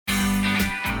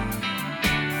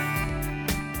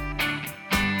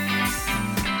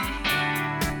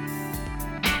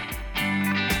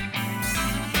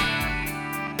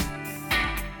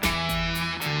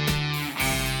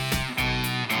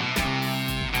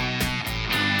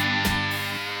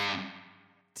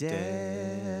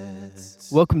Dads.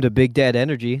 Welcome to Big Dad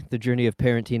Energy, the journey of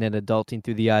parenting and adulting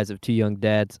through the eyes of two young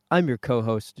dads. I'm your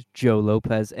co-host, Joe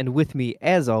Lopez, and with me,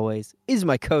 as always, is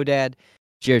my co-dad,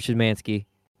 Jared Szymanski.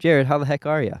 Jared, how the heck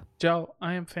are you? Joe,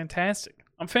 I am fantastic.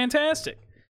 I'm fantastic.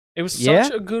 It was Yeah?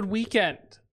 such a good weekend.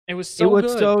 It was It so was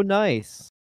good. so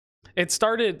nice. It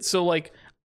started,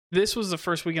 this was the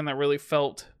first weekend that really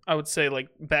felt, I would say,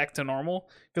 back to normal.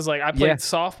 Because, I played Yeah.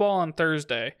 softball on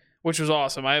Thursday, which was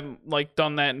awesome. I haven't,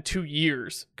 done that in 2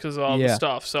 years because of all the Yeah.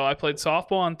 stuff. So I played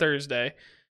softball on Thursday.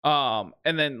 And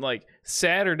then,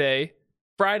 Saturday,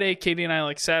 Friday, Katie and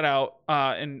I, sat out.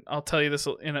 And I'll tell you this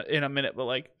in a minute.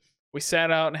 But, we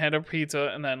sat out and had a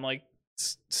pizza. And then,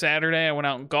 Saturday, I went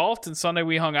out and golfed. And Sunday,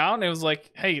 we hung out. And it was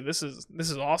hey, this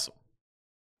is awesome.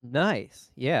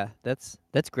 Nice. Yeah, that's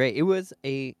great. It was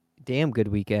a damn good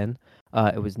weekend.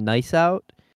 It was nice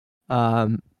out.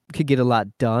 Could get a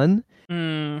lot done.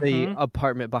 Mm-hmm. The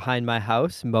apartment behind my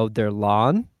house mowed their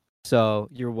lawn. So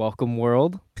you're welcome,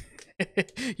 world.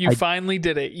 You finally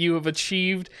did it. You have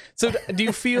achieved. So do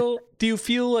you feel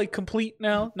complete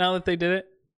now that they did it?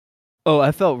 Oh,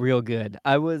 I felt real good.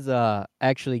 I was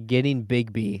actually getting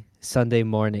Bigby Sunday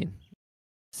morning.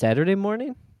 Saturday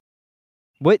morning?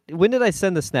 When did I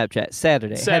send the Snapchat?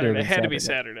 Saturday. Had to be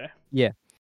Saturday. Yeah.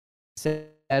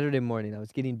 Saturday morning, I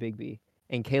was getting Bigby,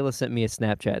 and Kayla sent me a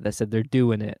Snapchat that said they're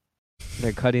doing it.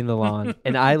 They're cutting the lawn.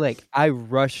 And I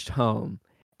rushed home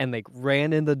and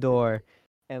ran in the door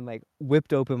and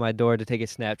whipped open my door to take a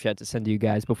Snapchat to send to you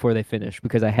guys before they finished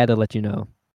because I had to let you know.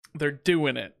 They're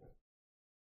doing it.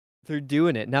 They're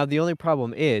doing it. Now, the only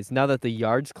problem is, now that the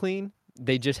yard's clean,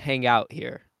 they just hang out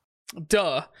here.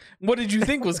 Duh. What did you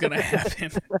think was going to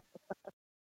happen?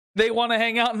 They want to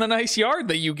hang out in the nice yard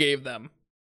that you gave them.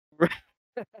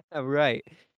 Right.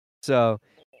 So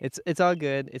it's all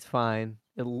good. It's fine.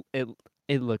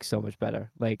 It looks so much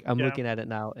better. I'm looking at it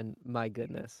now, and my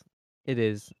goodness, it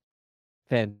is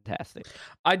fantastic.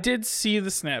 I did see the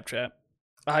Snapchat.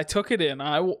 I took it in.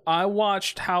 I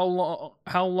watched how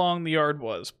long the yard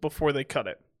was before they cut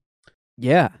it.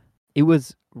 Yeah, it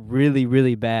was really,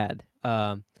 really bad.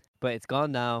 But it's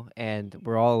gone now, and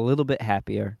we're all a little bit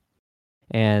happier.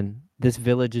 And this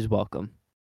village is welcome.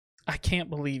 I can't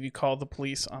believe you called the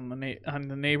police on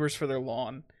the neighbors for their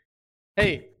lawn.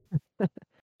 Hey,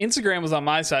 Instagram was on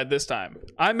my side this time.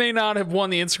 I may not have won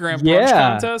the Instagram brunch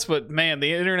contest, but man,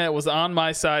 the internet was on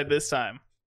my side this time.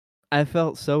 I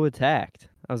felt so attacked.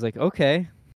 I was like, okay,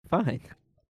 fine.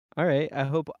 All right. I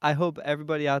hope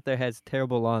everybody out there has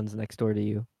terrible lawns next door to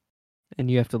you,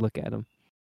 and you have to look at them.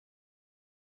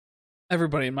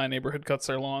 Everybody in my neighborhood cuts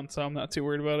their lawn, so I'm not too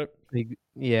worried about it.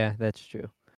 Yeah, that's true.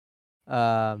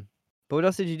 But what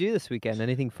else did you do this weekend?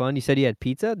 Anything fun? You said you had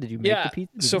pizza. Did you make the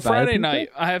pizza? So Friday night,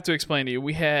 I have to explain to you,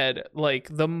 we had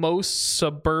the most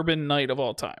suburban night of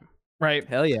all time, right?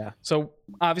 Hell yeah. So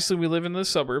obviously we live in the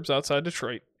suburbs outside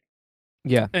Detroit.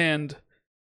 Yeah. And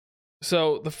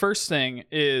so the first thing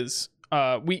is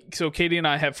so Katie and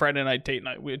I have Friday night date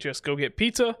night. We just go get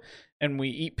pizza and we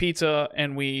eat pizza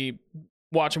and we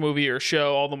watch a movie or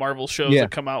show, all the Marvel shows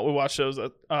that come out. We watch those.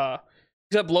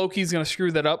 Except Loki's going to screw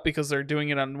that up because they're doing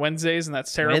it on Wednesdays, and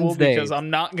that's terrible because I'm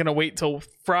not going to wait till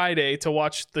Friday to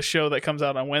watch the show that comes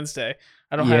out on Wednesday.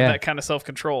 I don't have that kind of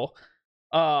self-control.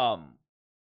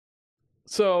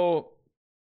 So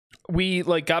we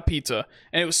got pizza,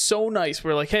 and it was so nice.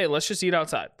 We're hey, let's just eat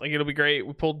outside. It'll be great.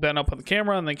 We pulled Ben up on the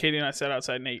camera, and then Katie and I sat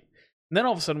outside and ate. And then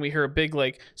all of a sudden we hear a big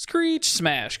screech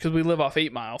smash because we live off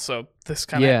 8 Mile. So this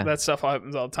kind of that stuff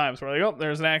happens all the time. So we're oh,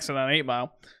 there's an accident on 8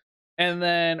 Mile. And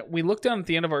then we looked down at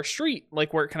the end of our street,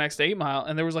 where it connects to 8 Mile,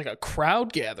 and there was a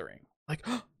crowd gathering.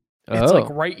 It's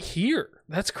right here.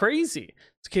 That's crazy.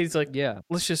 So Katie's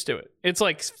let's just do it.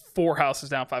 It's 4 houses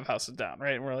down, 5 houses down,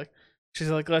 right? And we're she's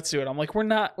let's do it. I'm we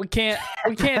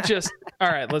can't just, all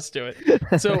right, let's do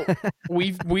it. So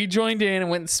we joined in and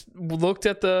went and looked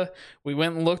at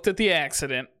the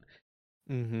accident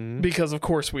because of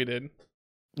course we did.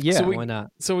 Yeah, so why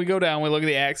not? So we go down, we look at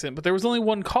the accident, but there was only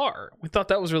one car. We thought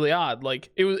that was really odd.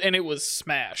 It was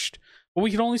smashed. But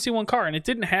we could only see one car, and it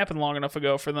didn't happen long enough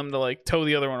ago for them to tow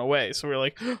the other one away. So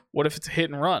we're what if it's a hit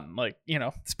and run?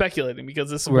 Speculating because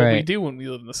this is what we do when we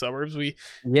live in the suburbs. We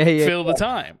fill the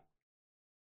time.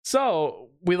 So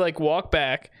we walk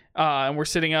back, and we're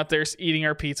sitting out there eating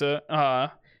our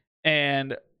pizza,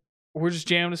 and we're just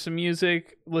jamming to some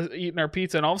music, eating our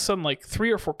pizza, and all of a sudden 3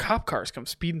 or 4 cop cars come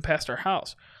speeding past our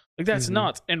house. That's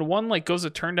nuts. And one goes to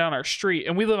turn down our street,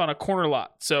 and we live on a corner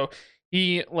lot, so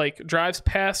he drives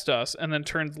past us and then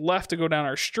turns left to go down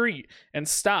our street and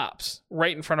stops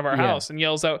right in front of our house and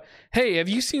yells out, "Hey, have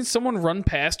you seen someone run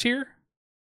past here?"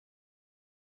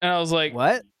 And I was like,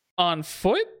 "What?" on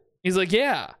foot? He's like,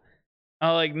 yeah.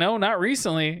 I'm like, no, not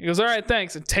recently. He goes, all right,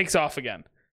 thanks, and takes off again.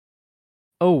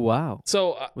 Oh wow.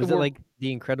 So Was it like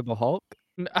the Incredible Hulk?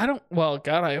 I don't. Well,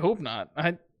 God, I hope not.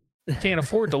 I can't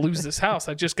afford to lose this house.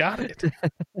 I just got it.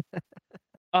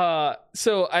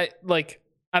 So I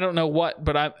don't know what,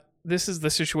 but this is the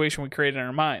situation we created in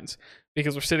our minds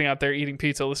because we're sitting out there eating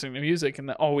pizza, listening to music, and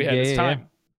all we had is time.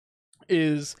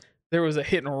 Is there was a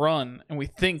hit and run, and we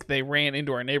think they ran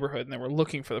into our neighborhood and they were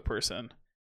looking for the person.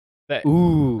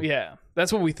 Ooh. Yeah,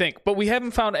 that's what we think. But we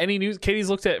haven't found any news. Katie's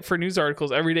looked for news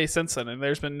articles every day since then, and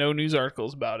there's been no news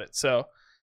articles about it. So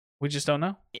we just don't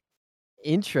know.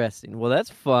 Interesting. Well, that's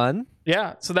fun.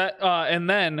 Yeah. So that, and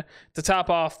then to top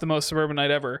off the most suburban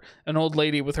night ever, an old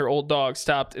lady with her old dog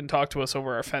stopped and talked to us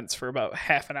over our fence for about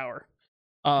half an hour.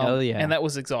 Hell yeah. And that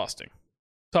was exhausting.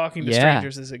 Talking to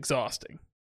strangers is exhausting.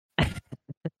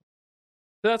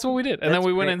 That's what we did. And then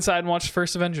we went inside and watched the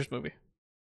first Avengers movie.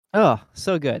 Oh,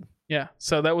 so good. Yeah.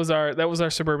 So that was our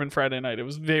suburban Friday night. It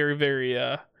was very, very,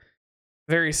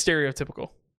 very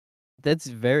stereotypical. That's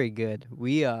very good.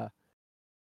 We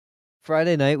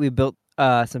Friday night we built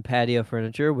some patio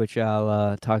furniture, which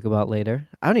I'll talk about later.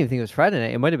 I don't even think it was Friday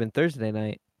night. It might have been Thursday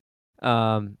night.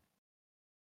 But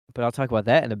I'll talk about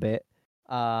that in a bit.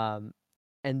 And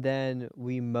then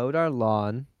we mowed our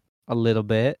lawn a little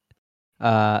bit. Just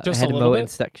I had a to little mow bit? in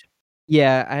section.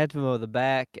 Yeah, I had to mow the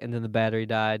back, and then the battery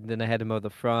died. Then I had to mow the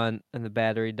front, and the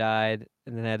battery died.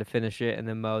 And then I had to finish it, and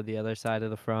then mow the other side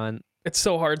of the front. It's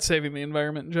so hard saving the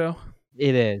environment, Joe.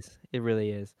 It is. It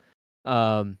really is.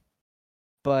 But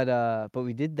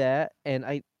we did that, and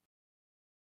I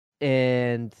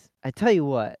tell you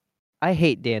what, I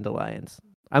hate dandelions.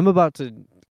 I'm about to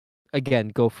again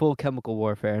go full chemical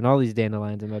warfare, and all these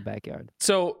dandelions in my backyard.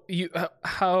 So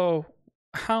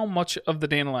how much of the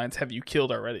dandelions have you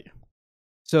killed already?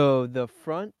 So the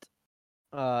front,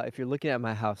 if you're looking at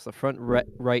my house, the front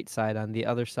right side on the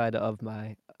other side of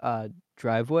my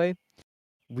driveway,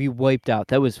 we wiped out.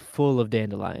 That was full of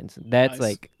dandelions. That's Nice.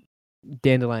 like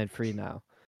dandelion free now.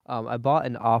 I bought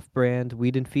an off-brand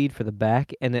weed and feed for the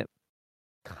back, and it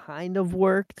kind of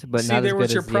worked, but not as good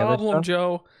as the other stuff. See, there was your problem,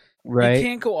 Joe. Right? You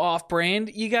can't go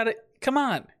off-brand. You gotta come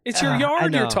on. It's your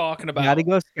yard you're talking about. Gotta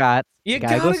go Scott's. You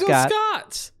gotta go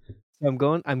Scott's. So I'm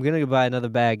gonna buy another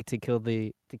bag to kill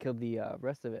the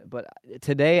rest of it. But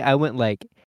today I went like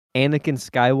Anakin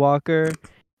Skywalker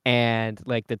and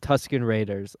like the Tusken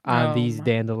Raiders on these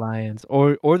dandelions,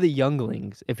 or the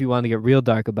younglings, if you want to get real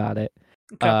dark about it.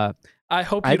 Okay. I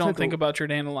hope you don't think about your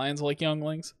dandelions like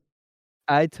younglings.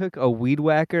 I took a weed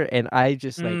whacker and I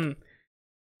just like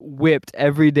whipped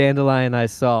every dandelion I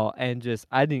saw, and just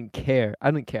I didn't care. I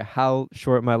didn't care how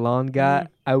short my lawn got.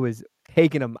 I was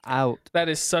taking them out. That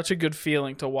is such a good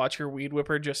feeling to watch your weed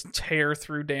whipper just tear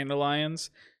through dandelions.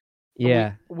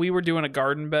 Yeah. We were doing a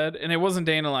garden bed, and it wasn't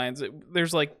dandelions.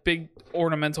 There's like big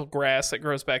ornamental grass that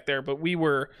grows back there, but we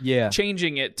were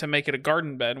changing it to make it a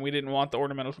garden bed, and we didn't want the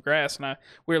ornamental grass. And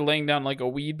we were laying down like a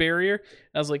weed barrier.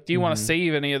 And I was like, do you want to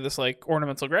save any of this like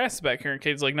ornamental grass back here? And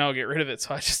Kate's like, no, get rid of it.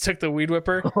 So I just took the weed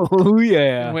whipper. Oh,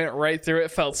 yeah. And went right through it.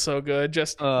 Felt so good.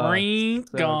 Just gone.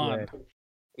 Good.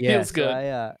 Yeah, feels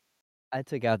good. I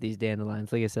took out these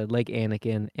dandelions, like I said, like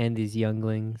Anakin, and these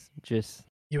younglings.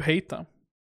 You hate them.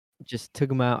 Just took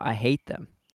them out. I hate them.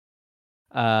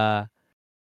 So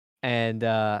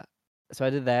I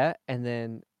did that, and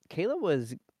then Kayla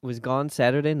was gone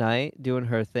Saturday night doing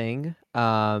her thing.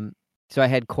 So I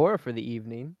had Cora for the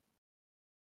evening.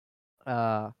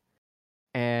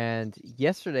 And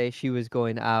yesterday she was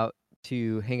going out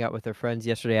to hang out with her friends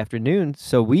yesterday afternoon.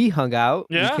 So we hung out.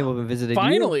 Yeah. We came up and visited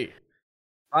Finally. you.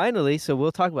 Finally. So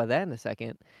we'll talk about that in a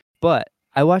second. But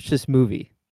I watched this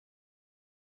movie,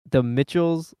 The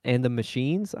Mitchells and the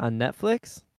Machines, on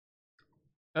Netflix.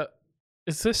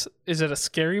 Is it a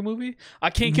scary movie? I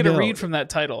can't get a read from that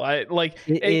title.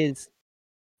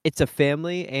 It's a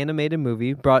family animated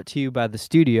movie brought to you by the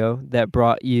studio that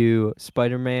brought you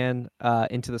Spider-Man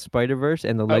Into the Spider-Verse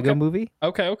and the Lego movie.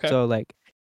 Okay. So like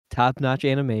top-notch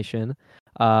animation.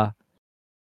 I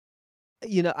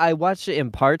watched it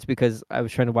in parts because I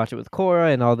was trying to watch it with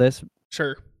Cora and all this.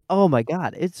 Sure. Oh my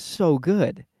god, it's so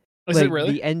good. Is it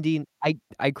really? The ending,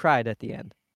 I cried at the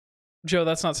end. Joe,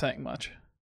 that's not saying much.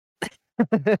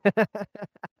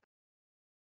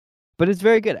 But it's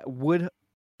very good. I would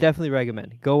definitely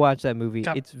recommend. Go watch that movie.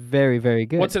 Okay. It's very, very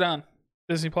good. What's it on?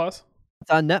 Disney Plus?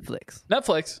 It's on Netflix.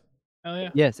 Netflix. Oh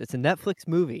yeah. Yes, it's a Netflix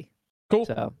movie. Cool.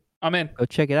 So I'm in. Go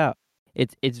check it out.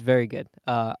 It's very good.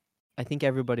 I think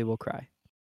everybody will cry.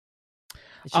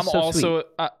 I'm also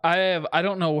sweet. I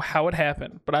don't know how it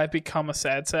happened, but I've become a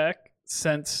sad sack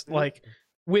since like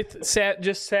with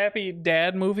just sappy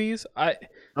dad movies.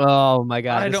 Oh my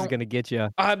god, I this is don't- gonna get you.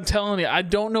 I'm telling you, I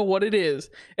don't know what it is,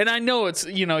 and I know it's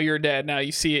you're a dad now.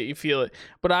 You see it, you feel it.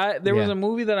 But there was Yeah. a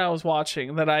movie that I was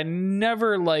watching that I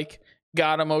never like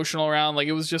got emotional around. Like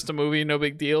it was just a movie, no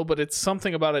big deal. But it's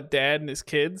something about a dad and his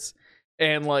kids,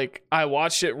 and like I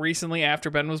watched it recently after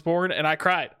Ben was born, and I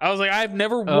cried. I was like, I've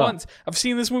never once. I've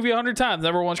seen this movie 100 times,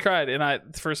 never once cried,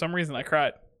 and for some reason I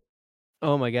cried.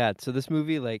 Oh my god. So this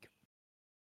movie, like,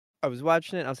 I was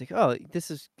watching it. I was like, oh,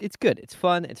 it's good. It's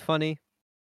fun. It's funny.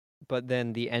 But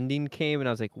then the ending came, and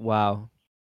I was like, wow,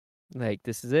 like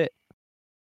this is it.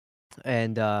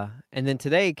 And then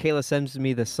today, Kayla sends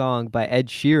me the song by Ed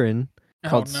Sheeran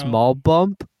called Oh, no. "Small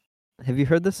Bump." Have you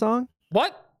heard the song?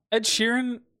 What? Ed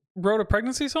Sheeran wrote a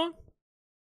pregnancy song?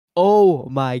 Oh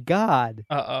my god.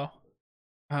 Uh-oh.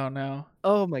 Oh, no.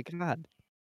 Oh my god.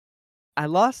 I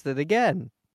lost it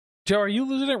again. Joe, are you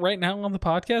losing it right now on the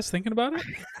podcast thinking about it?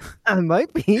 I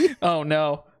might be. Oh,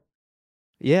 no.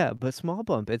 Yeah, but Small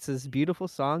Bump. It's this beautiful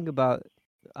song about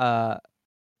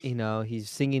he's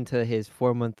singing to his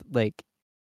 4-month, like,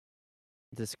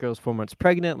 this girl's 4 months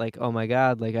pregnant, like, oh my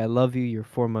god, like I love you, you're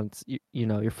 4 months,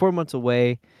 you're 4 months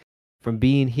away from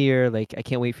being here, like I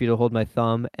can't wait for you to hold my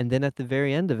thumb. And then at the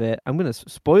very end of it, I'm gonna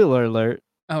spoiler alert,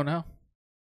 Oh, no.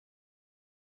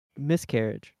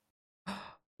 miscarriage.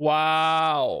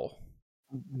 Wow.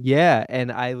 Yeah,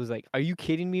 and I was like, are you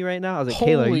kidding me right now? I was like,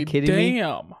 Kayla, are you kidding me?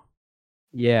 damn.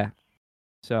 Yeah.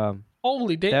 So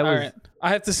Holy damn. That All was- right. I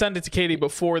have to send it to Katie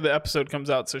before the episode comes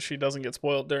out so she doesn't get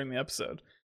spoiled during the episode.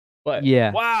 But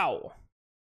Yeah. wow.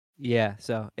 yeah,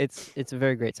 so it's a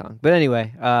very great song. But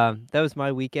anyway, that was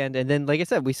my weekend, and then like I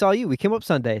said, we saw you. We came up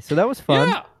Sunday, so that was fun.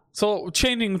 Yeah. So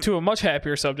changing to a much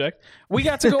happier subject, we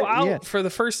got to go out Yeah. for the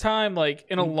first time like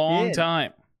in a We long did.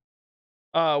 time.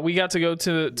 We got to go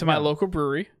to my Yeah. local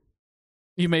brewery.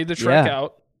 You made the trek Yeah.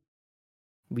 out.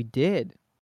 We did.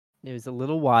 It was a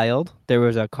little wild. There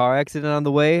was a car accident on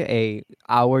the way. A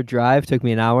hour drive took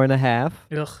me an hour and a half.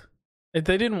 Ugh. They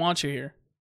didn't want you here.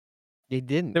 They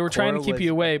didn't. They were trying to Cora keep was-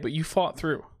 you away, but you fought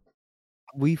through.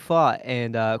 We fought,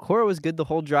 and Cora was good the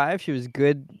whole drive. She was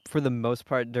good for the most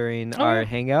part during Oh, our yeah.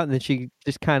 hangout, and then she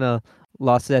just kind of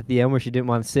lost it at the end where she didn't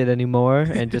want to sit anymore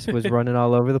and just was running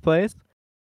all over the place.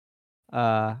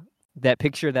 That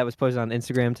picture that was posted on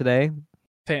Instagram today,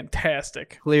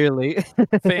 Fantastic. clearly.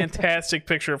 Fantastic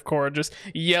picture of Cora just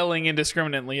yelling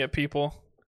indiscriminately at people.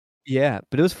 Yeah,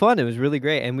 but it was fun. It was really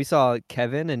great, and we saw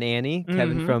Kevin and Annie.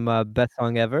 Kevin Mhm. from Best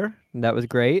Song Ever. And that was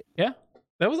great.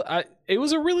 It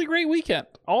was a really great weekend.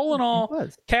 All in all, It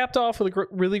was. capped off with a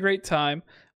really great time.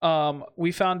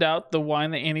 We found out the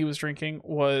wine that Annie was drinking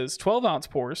was 12-ounce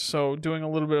pours. So doing a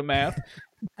little bit of math,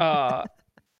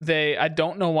 I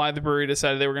don't know why the brewery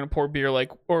decided they were going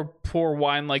to pour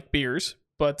wine like beers,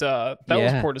 but that was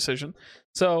a Yeah. poor decision.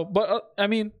 So, but I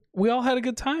mean, we all had a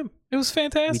good time. It was We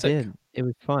fantastic. did. It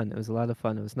was fun. It was a lot of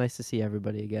fun. It was nice to see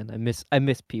everybody again. I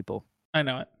miss people. I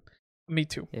know it. Me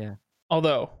too. Yeah.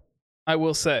 Although, I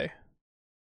will say,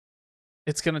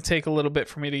 it's going to take a little bit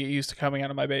for me to get used to coming out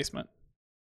of my basement.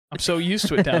 I'm so used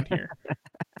to it down here.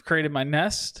 I've created my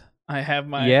nest. I have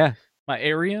my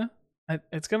area.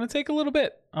 It's going to take a little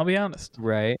bit. I'll be honest.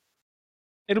 Right.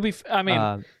 It'll be. I mean,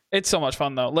 Um, it's so much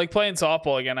fun though. Like playing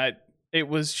softball again. It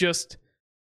was just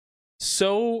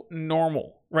so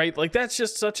normal, right? Like that's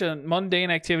just such a mundane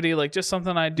activity. Like just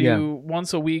something I do Yeah.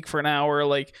 once a week for an hour.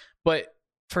 Like, but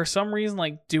for some reason,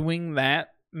 like doing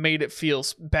that made it feel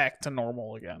back to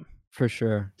normal again. for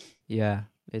sure. Yeah.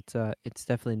 It's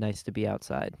definitely nice to be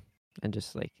outside and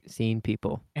just like seeing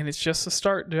people. And it's just a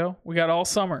start, Joe. We got all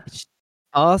summer.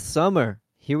 All summer.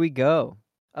 Here we go.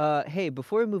 Hey,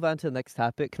 before we move on to the next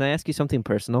topic, can I ask you something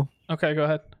personal? Okay, go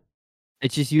ahead.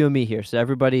 It's just you and me here. So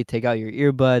everybody take out your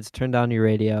earbuds, turn down your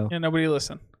radio. Yeah, nobody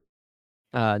listen.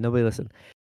 Nobody listen.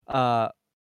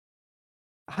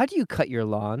 How do you cut your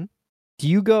lawn? Do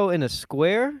you go in a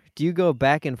square? Do you go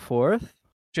back and forth?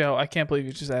 Joe, I can't believe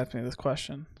you just asked me this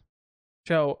question.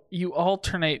 Joe, you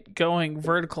alternate going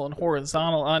vertical and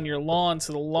horizontal on your lawn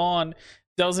so the lawn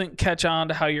doesn't catch on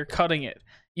to how you're cutting it.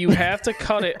 You have to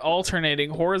cut it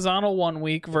alternating horizontal 1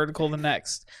 week, vertical the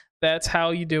next. That's how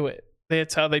you do it.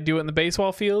 That's how they do it in the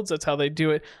baseball fields. That's how they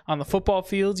do it on the football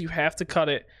fields. You have to cut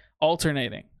it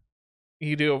alternating.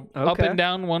 You do up Okay. and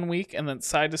down 1 week and then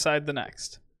side to side the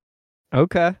next.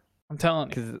 Okay. I'm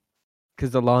telling you.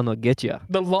 Because the lawn will get you.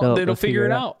 It'll they'll figure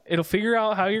it out. It'll figure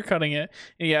out how you're cutting it,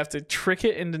 and you have to trick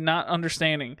it into not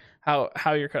understanding how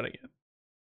you're cutting it.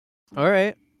 All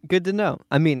right. Good to know.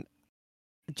 I mean,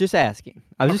 just asking.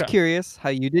 I was just Okay. curious how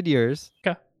you did yours.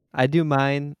 Okay. I do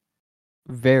mine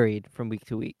varied from week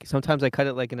to week. Sometimes I cut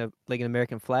it like an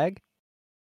American flag.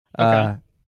 Okay.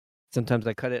 Sometimes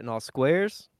I cut it in all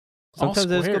squares. All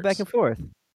Sometimes I just go back and squares. forth.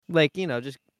 Like,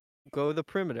 just go the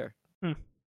perimeter. Hmm.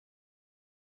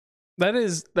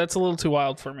 That's a little too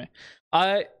wild for me.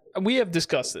 We have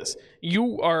discussed this.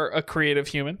 You are a creative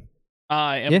human.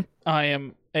 Yeah. I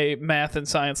am a math and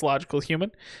science logical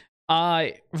human.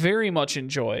 I very much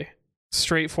enjoy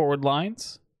straightforward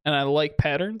lines and I like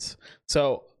patterns.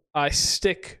 So I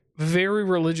stick very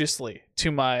religiously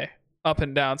to my up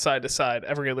and down, side to side,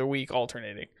 every other week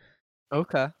alternating,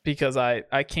 Okay. because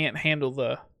I can't handle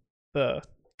the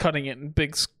cutting it in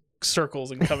big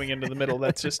circles and coming into the middle.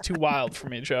 That's just too wild for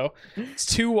me, Joe. It's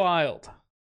too wild.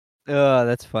 Oh,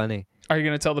 that's funny. Are you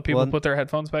going to tell the people Well, to put their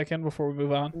headphones back in before we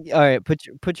move on? all right,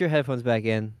 put your headphones back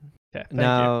in. Yeah, thank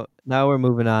you. Now we're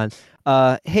moving on.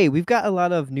 Hey, we've got a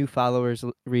lot of new followers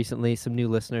recently, some new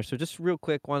listeners. So just real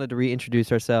quick, wanted to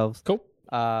reintroduce ourselves. Cool.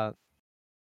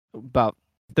 About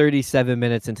 37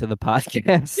 minutes into the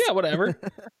podcast. Yeah, whatever.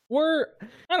 We're,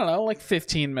 I don't know, like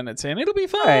 15 minutes in. It'll be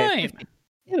fine. Right,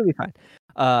 it'll be fine.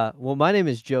 Well, my name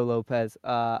is Joe Lopez.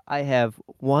 I have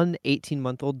one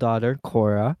 18-month-old daughter,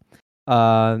 Cora,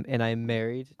 and I'm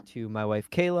married to my wife,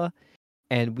 Kayla,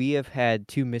 and we have had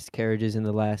 2 miscarriages in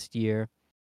the last year.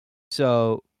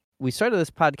 So we started this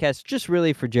podcast just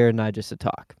really for Jared and I just to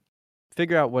talk,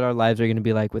 figure out what our lives are going to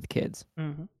be like with kids.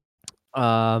 Mm-hmm.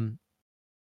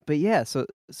 But yeah, so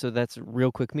that's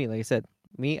real quick me. Like I said,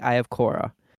 I have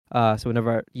Cora. So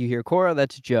whenever you hear Cora,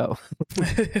 that's Joe.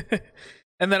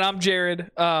 And then I'm Jared.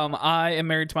 I am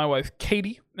married to my wife,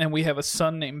 Katie, and we have a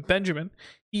son named Benjamin.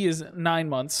 He is 9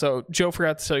 months. So Joe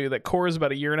forgot to tell you that Cora is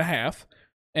about 1.5 years,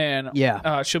 and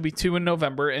Yeah. she'll be 2 in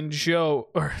November. And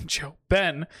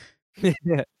Ben,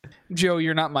 Joe,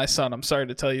 you're not my son. I'm sorry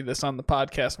to tell you this on the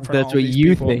podcast. In front of That's all what these you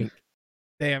people. think.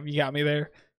 Damn, you got me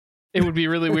there. It would be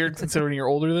really weird considering you're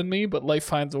older than me, but life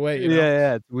finds a way. You know?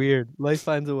 Yeah, it's weird. Life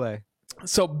finds a way.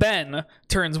 So Ben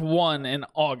turns 1 in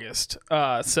August.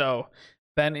 So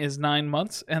Ben is 9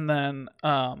 months. And then,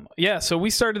 so we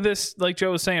started this, like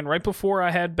Joe was saying, right before I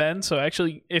had Ben. So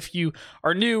actually, if you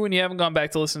are new and you haven't gone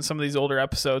back to listen to some of these older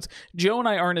episodes, Joe and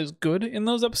I aren't as good in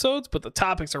those episodes, but the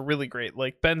topics are really great.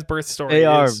 Like Ben's birth story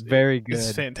are very good.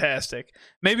 It's fantastic.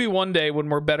 Maybe one day when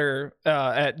we're better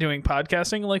at doing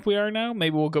podcasting like we are now,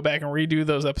 maybe we'll go back and redo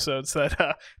those episodes so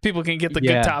that people can get the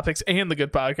good topics and the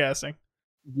good podcasting.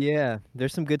 Yeah,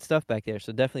 there's some good stuff back there.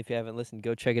 So definitely, if you haven't listened,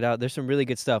 go check it out. There's some really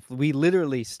good stuff. We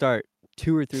literally start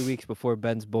 2 or 3 weeks before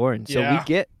Ben's born. So we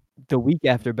get the week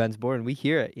after Ben's born. We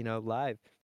hear it, live.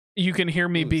 You can hear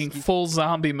me being full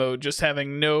zombie mode, just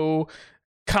having no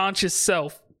conscious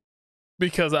self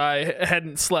because I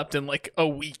hadn't slept in like a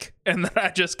week. And then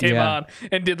I just came on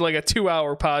and did like a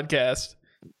 2-hour podcast.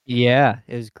 Yeah,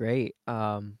 it was great.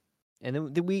 And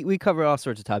then we cover all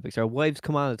sorts of topics. Our wives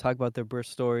come on to talk about their birth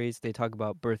stories. They talk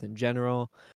about birth in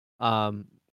general. I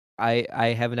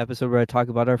have an episode where I talk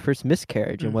about our first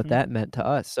miscarriage and what that meant to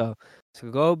us. So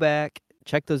go back,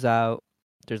 check those out.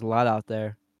 There's a lot out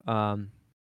there. But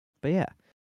yeah,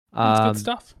 it's good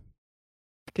stuff.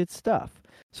 Good stuff.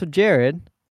 So Jared,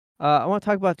 I want to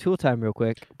talk about tool time real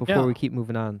quick before we keep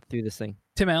moving on through this thing.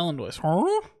 Tim Allen voice.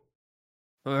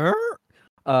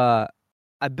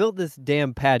 I built this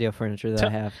damn patio furniture that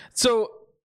I have. So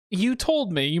you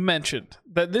mentioned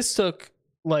that this took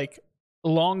like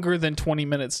longer than 20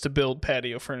 minutes to build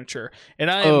patio furniture.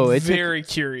 And I am very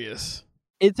curious.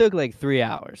 It took like 3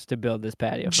 hours to build this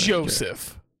patio furniture.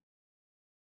 Joseph.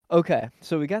 Okay,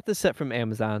 so we got this set from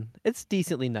Amazon. It's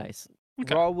decently nice.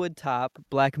 Okay. Raw wood top,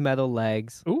 black metal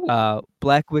legs,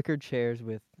 black wicker chairs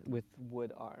with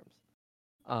wood arms.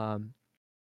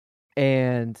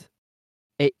 And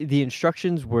the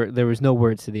instructions there was no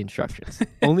words to the instructions,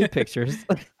 only pictures.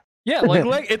 Yeah,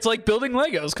 like it's like building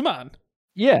Legos. Come on.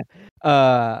 Yeah.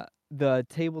 The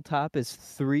tabletop is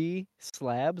 3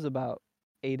 slabs about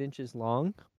 8 inches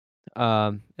long,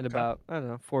 and about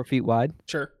 4 feet wide.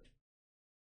 Sure.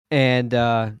 And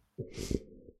the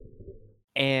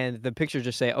pictures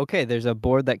just say, okay, there's a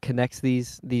board that connects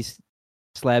these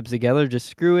slabs together. Just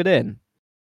screw it in.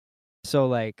 So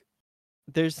like,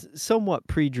 there's somewhat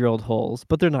pre-drilled holes,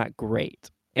 but they're not great.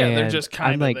 Yeah, and they're just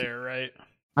kind of there, right?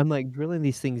 I'm like drilling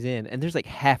these things in, and there's like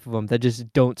half of them that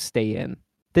just don't stay in.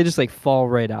 They just like fall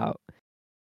right out.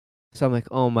 So I'm like,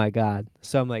 oh my God.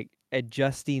 So I'm like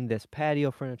adjusting this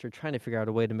patio furniture, trying to figure out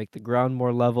a way to make the ground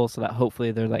more level so that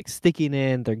hopefully they're like sticking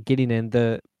in, they're getting in.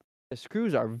 The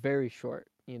screws are very short,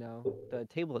 The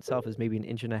table itself is maybe 1.5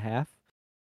 inches.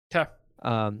 Okay.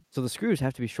 So the screws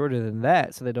have to be shorter than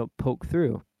that so they don't poke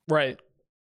through. Right.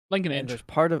 Like an inch. There's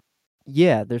part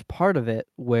of it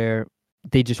where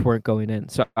they just weren't going in.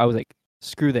 So I was like,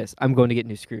 screw this. I'm going to get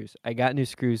new screws. I got new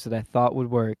screws that I thought would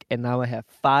work, and now I have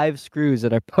 5 screws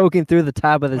that are poking through the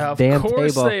top of this damn table. Of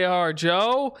course they are,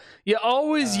 Joe. You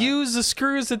always use the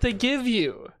screws that they give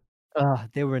you.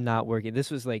 They were not working. This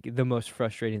was like the most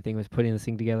frustrating thing was putting this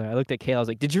thing together. I looked at Kale. I was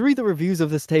like, "Did you read the reviews of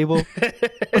this table?"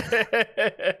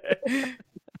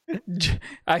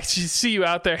 I see you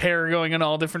out there, hair going in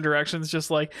all different directions,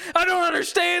 just like, I don't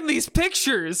understand these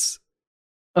pictures.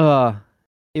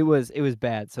 It was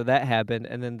bad. So that happened,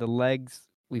 and then the legs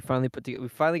we finally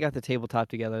got the tabletop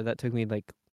together. That took me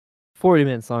like 40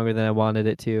 minutes longer than I wanted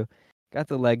it to. Got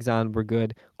the legs on. We're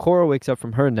good. Cora wakes up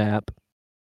from her nap.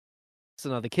 So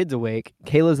now the kid's awake.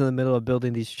 Kayla's in the middle of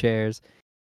building these chairs.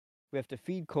 We have to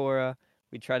feed Cora.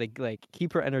 We try to like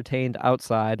keep her entertained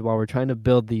outside while we're trying to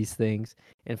build these things.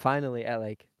 And finally at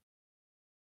like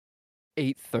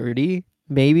 8:30,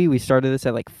 maybe we started this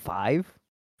at like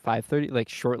 5:30, like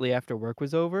shortly after work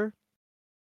was over.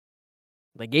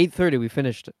 Like 8:30 we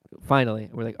finished finally.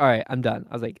 And we're like, "All right, I'm done."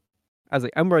 I was like,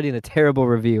 I'm writing a terrible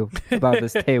review about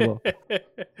this table.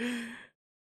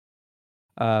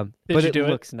 But it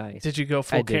looks nice. Did you go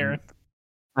full Karen?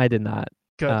 I did not.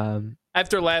 Good.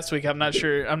 After last week, I'm not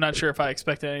sure if I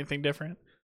expected anything different.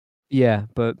 Yeah,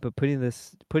 but putting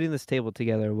this table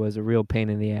together was a real pain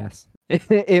in the ass.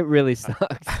 It really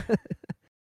sucks.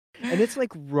 And it's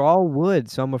like raw wood,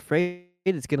 so I'm afraid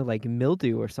it's gonna like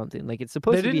mildew or something. Like it's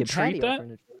supposed to be a patio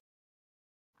furniture.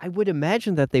 I would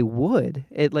imagine that they would.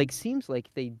 It like seems like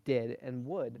they did and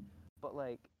would, but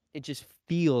like it just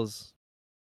feels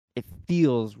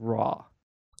raw.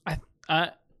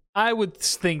 I would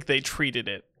think they treated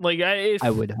it like I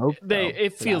would hope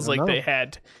it feels like they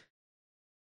had.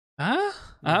 I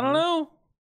don't know.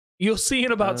 You'll see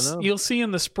you'll see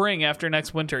in the spring after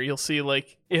next winter. You'll see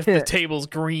like if the table's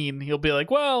green, you'll be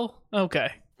like, well,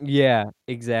 okay. Yeah,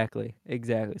 exactly.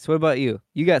 So what about you?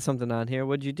 You got something on here.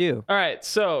 What'd you do? All right.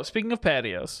 So speaking of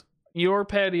patios, your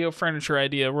patio furniture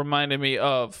idea reminded me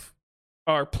of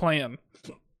our plan.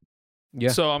 Yeah.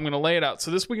 So I'm gonna lay it out.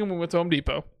 So this weekend we went to Home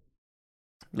Depot.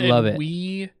 Love it.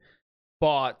 We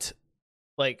bought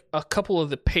like a couple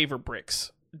of the paver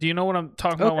bricks. Do you know what I'm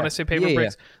talking about when I say paver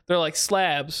bricks? Yeah. They're like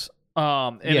slabs,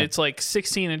 and it's like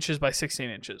 16 inches by 16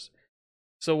 inches.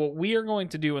 So what we are going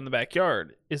to do in the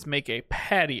backyard is make a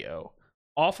patio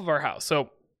off of our house. So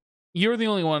you're the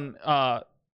only one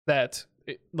that,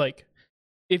 like,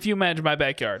 if you imagine my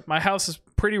backyard, my house is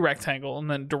pretty rectangle,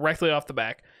 and then directly off the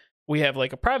back, we have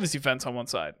like a privacy fence on one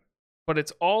side. But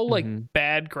it's all like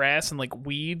bad grass and like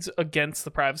weeds against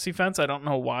the privacy fence. I don't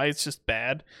know why. It's just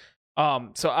bad.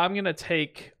 So I'm gonna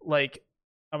take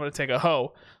a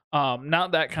hoe,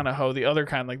 not that kind of hoe, the other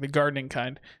kind, like the gardening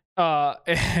kind.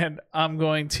 And I'm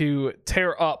going to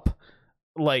tear up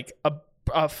like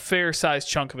a fair sized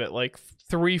chunk of it, like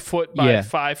 3 foot by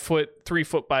 5 foot, 3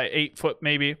 foot by 8 foot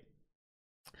maybe.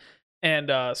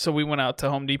 And so we went out to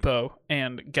Home Depot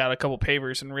and got a couple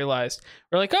pavers and realized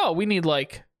we're like, oh, we need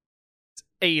like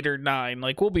 8 or 9,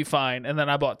 like we'll be fine. And then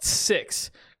I bought 6.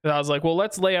 And I was like, well,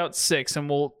 let's lay out 6 and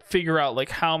we'll figure out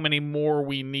like how many more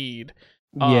we need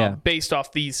based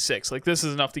off these 6. Like this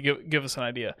is enough to give us an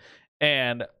idea.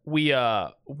 And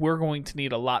we're going to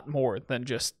need a lot more than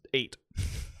just 8.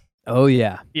 Oh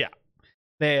yeah. Yeah.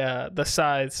 The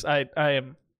size I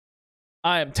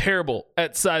am terrible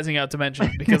at sizing out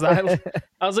dimensions because I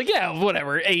was like, yeah,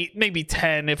 whatever, 8, maybe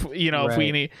 10 if if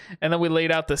we need. And then we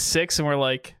laid out the 6 and we're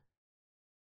like,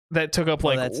 that took up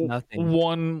like that's nothing.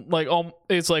 One, like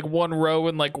it's like one row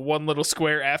and like one little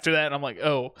square after that. And I'm like,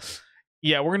 oh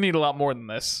yeah, we're gonna need a lot more than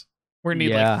this. We're gonna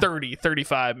need like 30,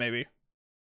 35 maybe.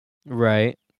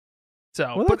 Right.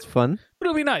 So well, that's fun. But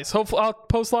it'll be nice. Hopefully I'll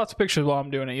post lots of pictures while I'm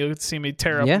doing it. You'll get to see me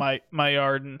tear up my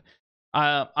yard. And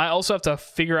I also have to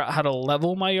figure out how to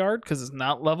level my yard because it's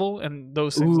not level and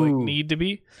those things like need to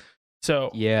be.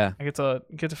 So yeah, I get to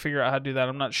figure out how to do that.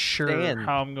 I'm not sure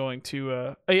how I'm going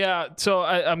to. So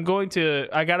I'm going to.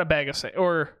 I got a bag of sand,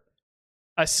 or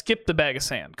I skipped the bag of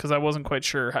sand because I wasn't quite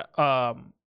sure how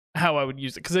I would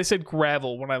use it because they said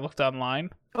gravel when I looked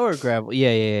online. Or gravel,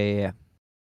 yeah.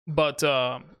 But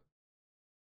I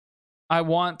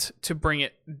want to bring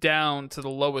it down to the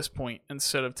lowest point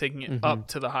instead of taking it up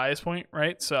to the highest point,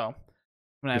 right? So I'm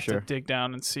gonna have to dig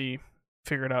down and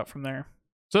figure it out from there.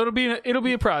 So it'll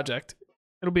be a project.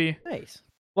 It'll be nice.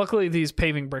 Luckily, these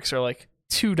paving bricks are like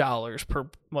 $2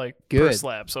 per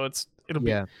slab, so it'll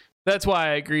be. That's why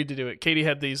I agreed to do it. Katie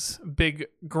had these big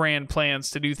grand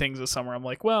plans to do things this summer. I'm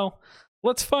like, well,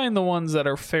 let's find the ones that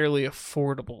are fairly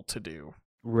affordable to do.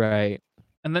 Right.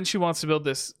 And then she wants to build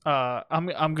this. I'm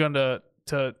going to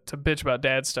bitch about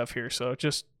dad stuff here, so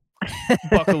just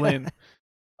buckle in.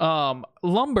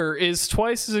 Lumber is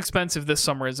twice as expensive this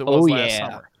summer as it was last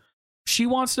summer. She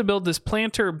wants to build this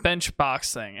planter bench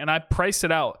box thing, and I priced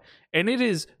it out, and it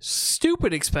is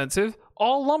stupid expensive.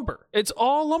 All lumber. It's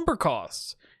all lumber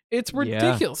costs. It's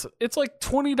ridiculous. Yeah. It's like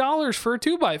 $20 for a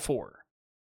 2x4.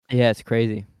 Yeah, it's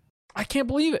crazy. I can't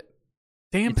believe it.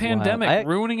 Damn, it's pandemic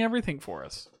ruining everything for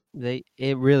us.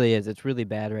 It really is. It's really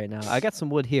bad right now. I got some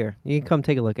wood here. You can come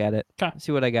take a look at it. Okay.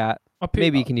 See what I got.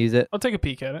 Maybe you can use it. I'll take a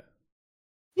peek at it.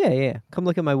 Yeah. Come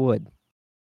look at my wood.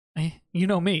 You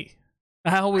know me.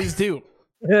 I always do.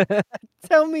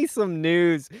 Tell me some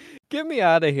news. Get me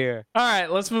out of here. All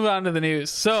right, let's move on to the news.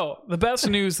 So, the best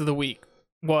news of the week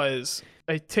was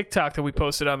a TikTok that we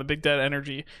posted on the Big Dad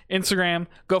Energy Instagram.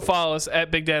 Go follow us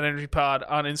at Big Dad Energy Pod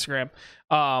on Instagram.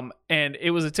 And it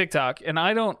was a TikTok, and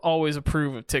I don't always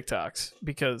approve of TikToks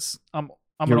because I'm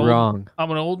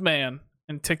an old man,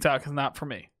 and TikTok is not for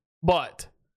me. But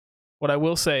what I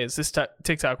will say is this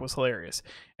TikTok was hilarious.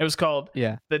 It was called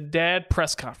the Dad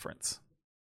Press Conference.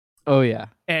 Oh, yeah.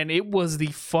 And it was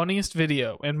the funniest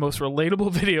video and most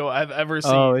relatable video I've ever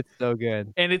seen. Oh, it's so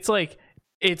good. And it's like,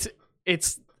 it's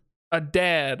a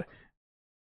dad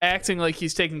acting like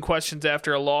he's taking questions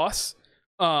after a loss.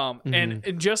 And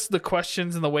just the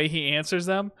questions and the way he answers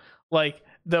them. Like,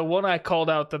 the one I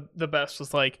called out the best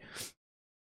was like,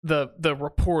 the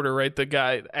reporter, right? The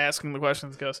guy asking the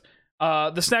questions goes,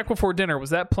 the snack before dinner, was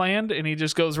that planned? And he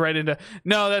just goes right into,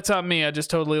 no, that's on me. I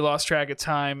just totally lost track of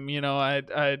time. You know,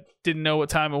 I didn't know what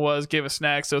time it was, gave a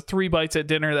snack. So 3 bites at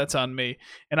dinner, that's on me.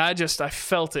 And I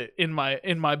felt it in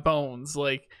my bones.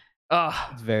 Like,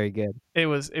 it's very good. It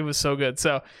was so good.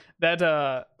 So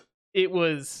that, it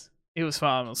was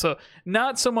phenomenal. So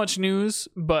not so much news,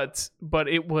 but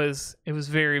it was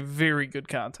very, very good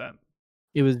content.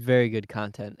 It was very good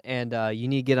content. And you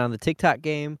need to get on the TikTok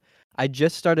game. I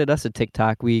just started us a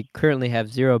TikTok. We currently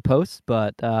have 0 posts,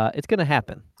 but it's going to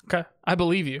happen. Okay. I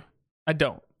believe you. I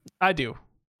don't. I do.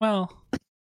 Well.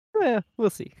 Yeah, we'll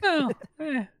see. Well,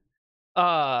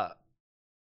 all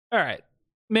right.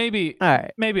 Maybe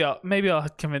I'll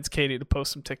convince Katie to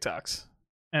post some TikToks.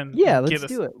 And let's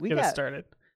do it. Get us started.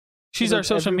 She's our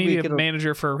social media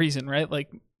manager for a reason, right? Like,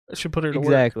 I should put her to work.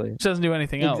 Exactly. She doesn't do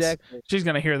anything else. She's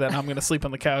going to hear that and I'm going to sleep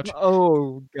on the couch.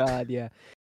 Oh, God, yeah.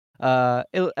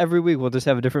 Every week we'll just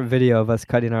have a different video of us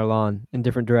cutting our lawn in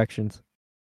different directions.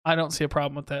 I don't see a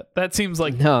problem with that. That seems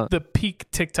like the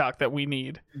peak TikTok that we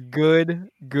need. Good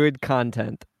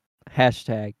content.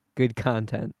 Hashtag good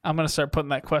content. I'm going to start putting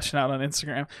that question out on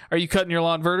Instagram. Are you cutting your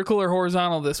lawn vertical or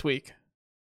horizontal this week?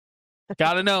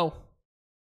 Gotta know.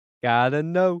 Gotta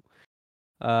know.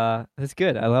 That's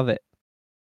good. I love it.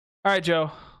 All right, Joe.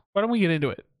 Why don't we get into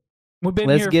it? We've been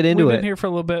Let's get into it. We've been here for a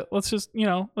little bit. Let's just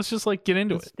like get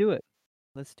into it.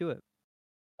 Let's do it.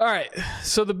 All right.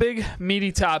 So the big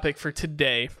meaty topic for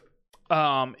today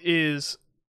is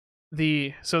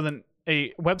a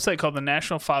website called the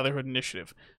National Fatherhood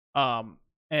Initiative.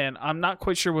 And I'm not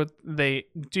quite sure what they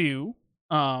do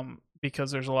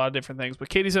because there's a lot of different things. But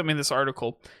Katie sent me this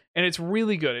article, and it's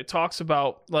really good. It talks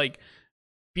about like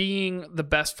being the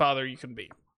best father you can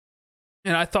be.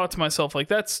 And I thought to myself, like,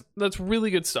 that's really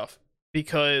good stuff.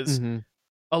 Because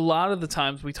a lot of the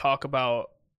times we talk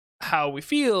about how we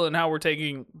feel and how we're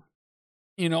taking,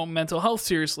 mental health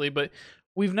seriously, but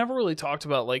we've never really talked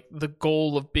about like the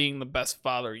goal of being the best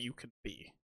father you can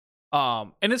be.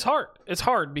 And it's hard. It's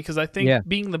hard because I think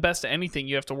being the best at anything,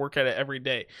 you have to work at it every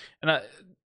day. And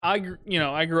I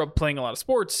grew up playing a lot of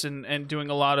sports and doing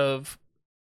a lot of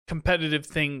competitive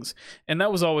things. And that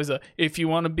was always if you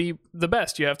want to be the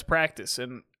best, you have to practice.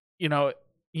 And,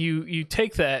 you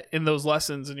take that in those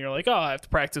lessons and you're like, oh, I have to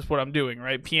practice what I'm doing,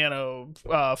 right? Piano,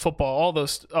 football,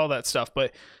 all that stuff.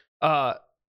 But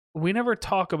we never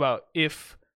talk about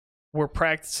if we're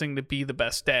practicing to be the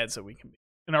best dads that we can be.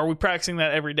 And are we practicing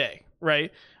that every day,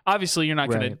 right? Obviously, you're not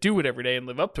going to do it every day and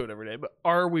live up to it every day, but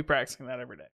are we practicing that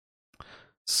every day?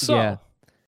 So,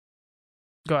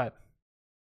 go ahead.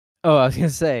 Oh, I was going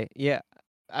to say,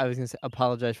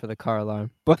 apologize for the car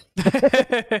alarm. But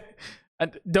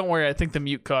don't worry, I think the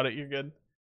mute caught it. You're good.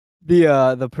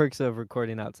 The perks of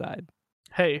recording outside.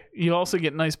 Hey, you also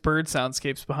get nice bird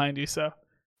soundscapes behind you, so.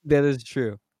 That is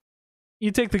true.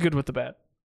 You take the good with the bad.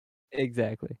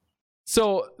 Exactly.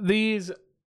 So they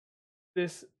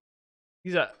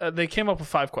came up with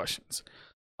 5 questions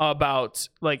about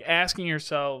like asking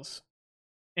yourselves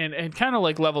and kind of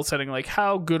like level setting, like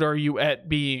how good are you at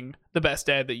being the best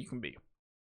dad that you can be?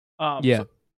 So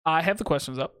I have the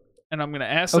questions up and I'm going to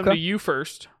ask them to you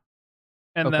first.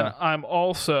 And then I'm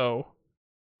also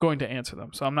going to answer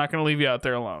them. So I'm not going to leave you out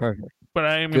there alone. Perfect. But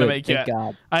I am going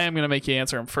to make you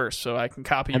answer them first so I can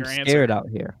copy your answer. I'm scared out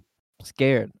here.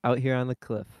 Scared out here on the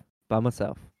cliff by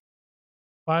myself.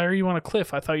 Why are you on a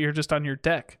cliff? I thought you were just on your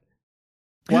deck.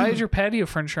 Why is your patio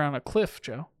furniture on a cliff,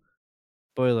 Joe?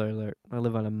 Spoiler alert. I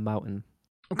live on a mountain.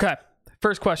 Okay.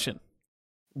 First question.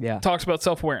 Yeah. Talks about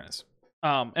self-awareness.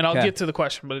 And I'll Okay. get to the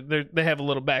question, but they have a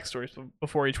little backstory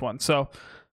before each one. So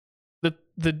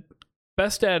the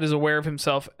best dad is aware of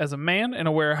himself as a man and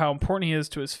aware of how important he is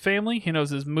to his family. He knows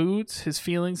his moods, his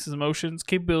feelings, his emotions,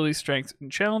 capabilities, strengths,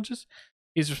 and challenges.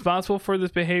 He's responsible for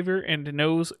this behavior and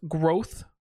knows his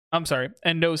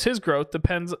growth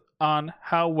depends on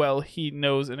how well he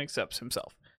knows and accepts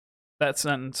himself. That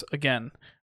sentence again,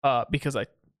 because I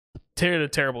did a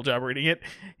terrible job reading it.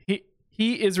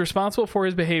 He is responsible for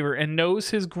his behavior and knows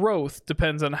his growth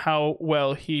depends on how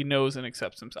well he knows and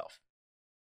accepts himself.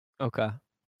 Okay.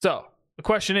 So the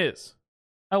question is,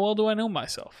 how well do I know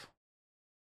myself?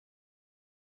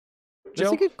 That's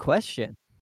Joe, a good question.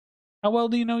 how well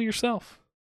do you know yourself?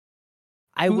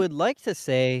 I would like to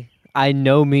say I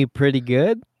know me pretty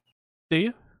good. Do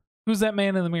you? Who's that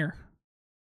man in the mirror?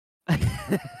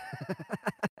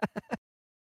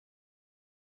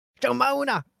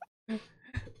 Jamona.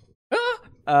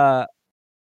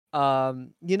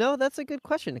 That's a good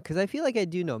question because I feel like I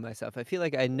do know myself. I feel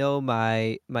like I know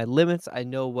my limits. I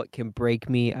know what can break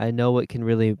me. I know what can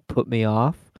really put me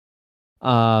off.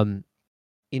 I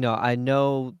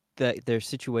know that there's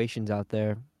situations out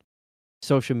there,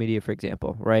 social media, for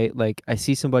example, right? Like I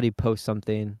see somebody post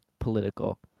something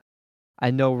political.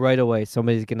 I know right away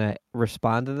somebody's gonna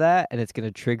respond to that and it's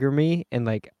gonna trigger me and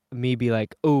like me be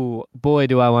like, oh boy,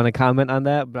 do I want to comment on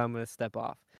that, but I'm gonna step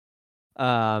off.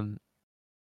 But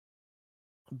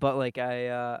like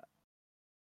I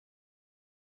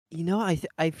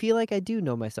feel like I do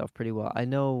know myself pretty well. I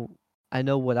know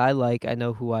what I like. I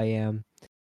know who I am.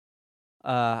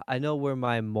 I know where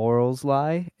my morals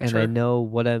lie, and I Sure. know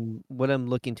what I'm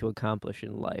looking to accomplish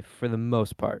in life for the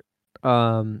most part.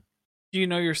 Do you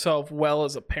know yourself well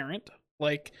as a parent?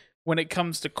 Like when it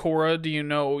comes to Cora, do you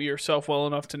know yourself well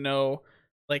enough to know,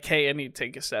 like, hey, I need to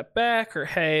take a step back, or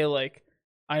hey, like,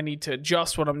 I need to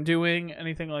adjust what I'm doing,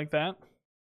 anything like that?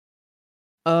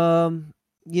 I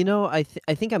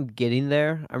think I'm getting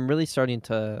there. I'm really starting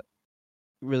to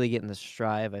really get in the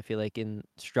stride. I feel like in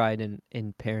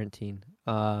parenting.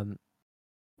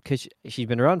 Because she's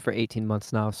been around for 18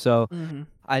 months now, so Mm-hmm.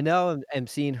 I know I'm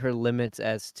seeing her limits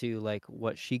as to like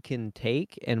what she can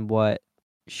take and what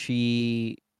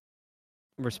she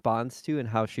responds to and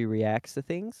how she reacts to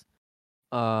things.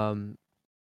 Um,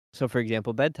 so for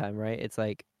example, bedtime, right? It's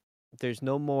like there's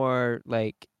no more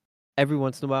like every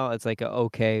once in a while it's like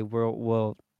okay,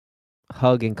 we'll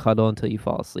hug and cuddle until you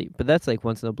fall asleep. But that's like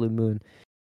once in a blue moon.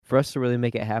 For us to really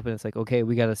make it happen, it's like, okay,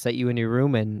 we got to set you in your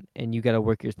room and you got to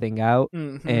work your thing out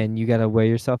Mm-hmm. and you got to wear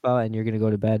yourself out and you're going to go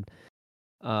to bed.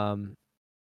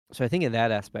 So I think in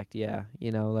that aspect, yeah,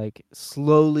 like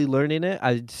slowly learning it.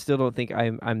 I still don't think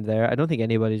I'm there. I don't think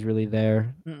anybody's really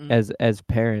there Mm-mm. as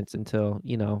parents until,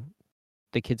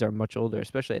 the kids are much older,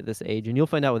 especially at this age. And you'll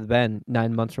find out with Ben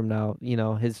 9 months from now,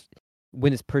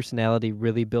 when his personality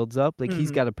really builds up. Like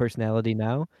he's Mhm. got a personality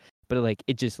now, but like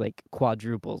it just like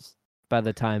quadruples by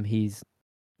the time he's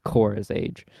Cora's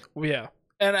age. Yeah.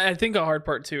 And I think a hard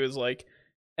part too is like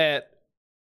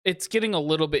it's getting a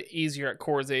little bit easier at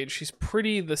Cora's age. She's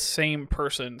pretty the same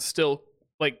person still,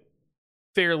 like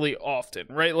fairly often,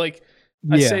 right? Like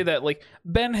I say that like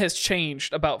Ben has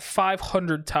changed about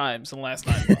 500 times in the last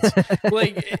 9 months.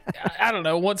 Like I don't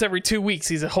know, once every 2 weeks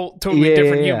he's a whole totally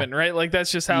different human, right? Like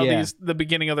that's just how the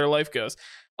beginning of their life goes.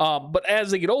 But as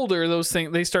they get older, those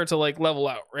things they start to like level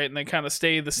out, right? And they kind of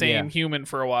stay the same human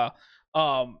for a while.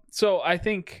 So I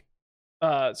think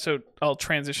so I'll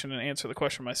transition and answer the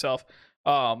question myself.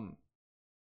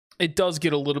 It does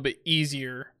get a little bit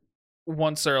easier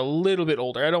once they're a little bit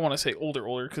older. I don't want to say older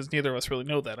because neither of us really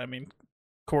know that. I mean,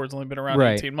 Cora's only been around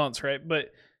 18 months, right?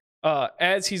 But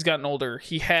as he's gotten older,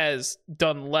 he has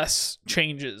done less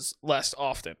changes less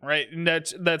often, right? And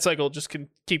that cycle just can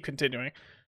keep continuing.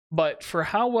 But for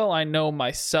how well I know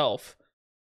myself,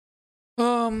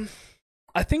 I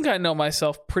think I know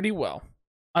myself pretty well.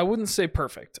 I wouldn't say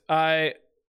perfect. There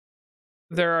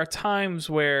are times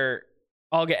where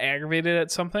I'll get aggravated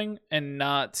at something and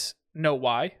not know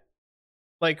why.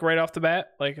 Like right off the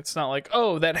bat, like it's not like,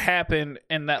 oh, that happened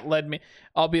and that led me.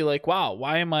 I'll be like, wow,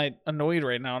 why am I annoyed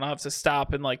right now? And I'll have to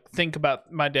stop and like think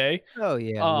about my day. Oh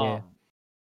yeah.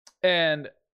 And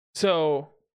so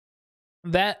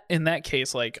that in that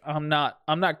case, like I'm not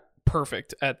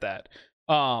perfect at that.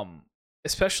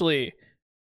 Especially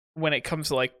when it comes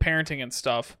to like parenting and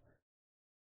stuff.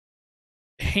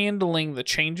 handling the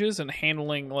changes and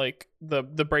handling like the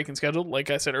break in schedule. Like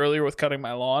I said earlier with cutting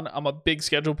my lawn, I'm a big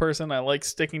schedule person. I like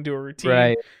sticking to a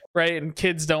routine, right? And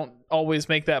kids don't always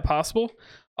make that possible.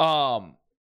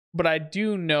 But I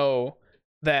do know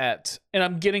that, and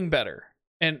I'm getting better.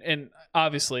 And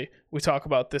obviously we talk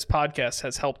about this podcast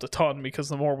has helped a ton, because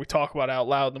the more we talk about it out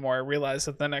loud, the more I realize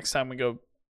that the next time we go,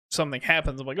 something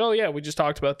happens, I'm like, oh yeah, we just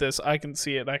talked about this. I can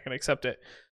see it and I can accept it.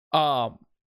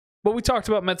 But we talked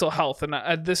about mental health, and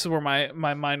this is where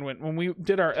my mind went when we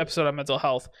did our episode on mental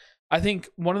health. I think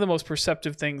one of the most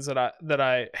perceptive things that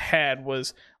I had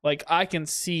was like, I can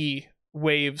see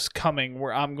waves coming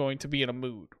where I'm going to be in a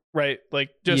mood, right?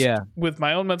 Like just with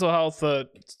my own mental health,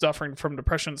 suffering from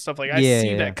depression and stuff, like I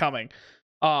see that coming.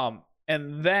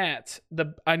 And that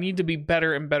I need to be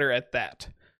better and better at that.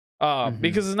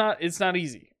 Because it's not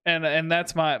easy. And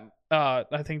that's my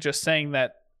I think just saying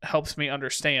that helps me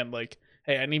understand, like,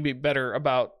 hey, I need to be better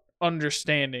about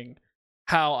understanding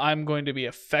how I'm going to be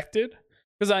affected,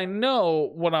 because I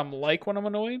know what I'm like when I'm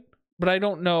annoyed, but I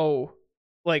don't know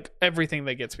like everything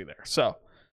that gets me there. So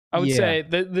I would say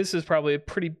that this is probably a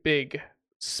pretty big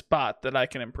spot that I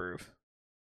can improve.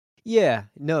 Yeah,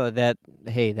 no, that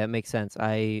makes sense.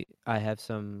 I have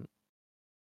some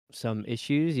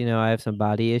issues, I have some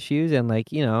body issues, and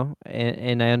like,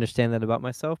 and I understand that about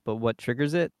myself, but what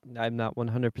triggers it, I'm not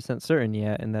 100% certain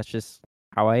yet, and that's just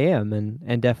how I am.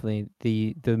 And definitely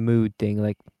the mood thing,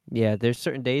 like, yeah, there's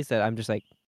certain days that I'm just like,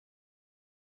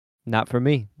 not for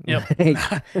me. Yep.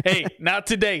 Hey, not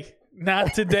today.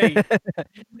 Not today.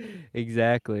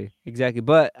 Exactly.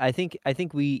 But I think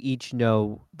we each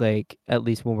know, like, at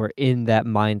least when we're in that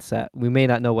mindset, we may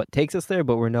not know what takes us there,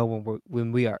 but we know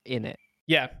when we are in it.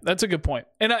 Yeah, that's a good point.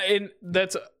 And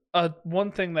that's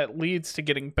one thing that leads to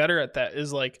getting better at that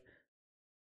is like,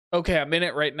 okay, I'm in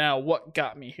it right now. What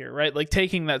got me here, right? Like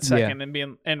taking that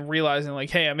second and realizing like,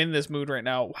 hey, I'm in this mood right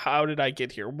now. How did I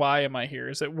get here? Why am I here?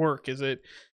 Is it work? Is it,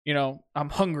 I'm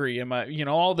hungry? Am I,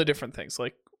 all the different things.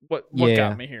 Like what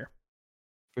got me here?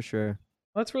 For sure.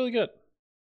 That's really good.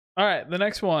 All right, the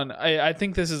next one. I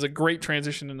think this is a great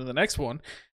transition into the next one.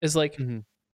 Is like,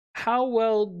 how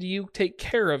well do you take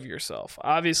care of yourself?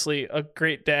 Obviously, a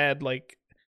great dad, like,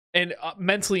 and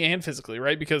mentally and physically,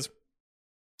 right? Because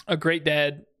a great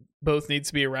dad both needs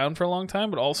to be around for a long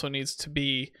time, but also needs to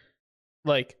be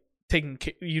like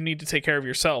you need to take care of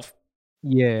yourself.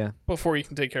 Yeah. Before you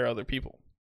can take care of other people.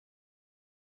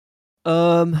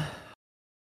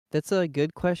 That's a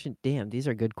good question. Damn, these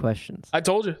are good questions. I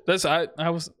told you.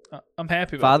 I'm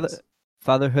happy about this.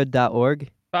 Fatherhood.org.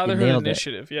 Fatherhood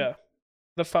Initiative, yeah.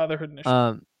 The Fatherhood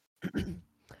Initiative.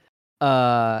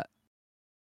 How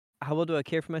well do I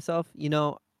care for myself?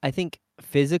 I think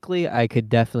physically I could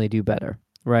definitely do better,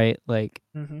 right? Like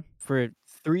for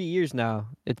 3 years now,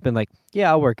 it's been like, yeah,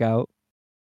 I'll work out.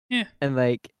 Yeah. And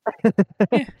like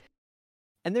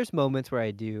and there's moments where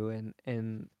I do,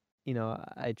 and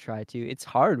I try to. It's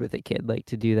hard with a kid, like,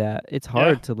 to do that. It's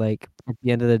hard to, like, at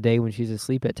the end of the day when she's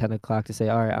asleep at 10 o'clock to say,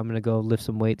 all right, I'm going to go lift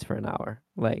some weights for an hour.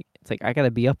 Like, it's like, I got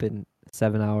to be up in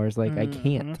 7 hours. Like, I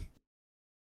can't.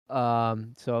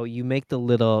 So you make the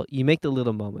little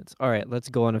moments. All right, let's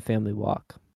go on a family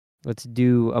walk. Let's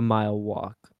do a mile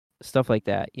walk. Stuff like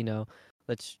that,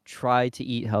 Let's try to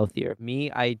eat healthier.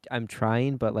 Me, I'm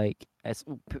trying, but like as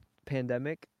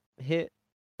pandemic hit,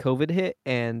 COVID hit,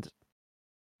 and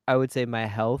I would say my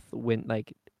health went,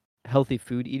 like, healthy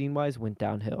food eating wise, went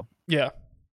downhill. Yeah.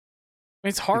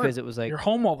 It's hard because it was like you're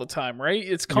home all the time, right?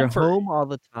 It's comfort. You're home all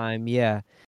the time, yeah.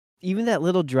 Even that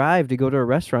little drive to go to a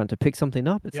restaurant to pick something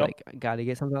up, it's like, I got to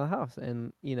get something out of the house.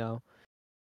 And,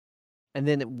 and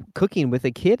then cooking with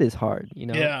a kid is hard,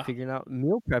 figuring out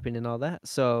meal prepping and all that.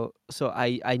 So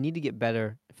I need to get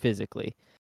better physically.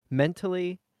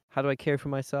 Mentally, how do I care for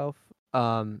myself?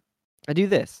 I do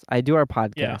this. I do our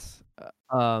podcast.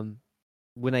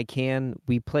 When I can,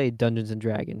 we play Dungeons and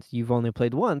Dragons. You've only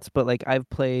played once, but like I've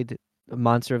played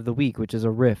Monster of the Week, which is a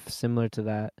riff similar to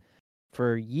that,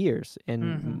 for years,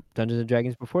 and Dungeons and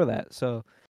Dragons before that. So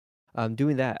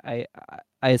doing that, I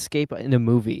escape in a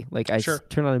movie. Like I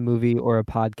turn on a movie or a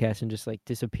podcast and just like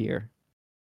disappear.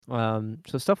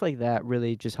 So stuff like that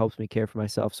really just helps me care for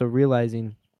myself. So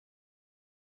realizing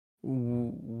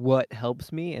what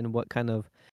helps me and what kind of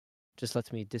just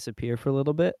lets me disappear for a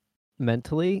little bit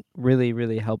mentally really,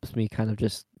 really helps me kind of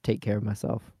just take care of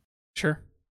myself. Sure.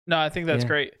 No, I think that's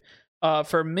great.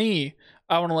 For me,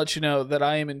 I want to let you know that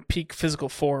I am in peak physical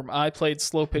form. I played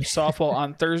slow pitch softball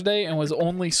on Thursday and was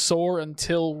only sore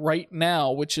until right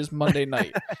now, which is Monday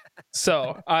night.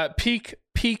 So peak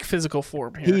physical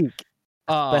form here. Peak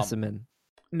specimen.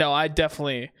 No, I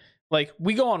definitely like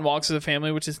we go on walks as a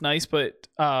family, which is nice, but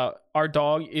our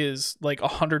dog is like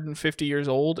 150 years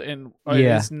old and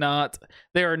is not.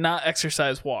 They are not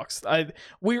exercise walks.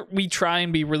 We try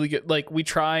and be really good. Like we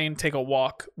try and take a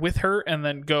walk with her and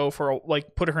then go for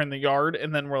like put her in the yard,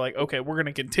 and then we're like, okay, we're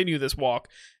gonna continue this walk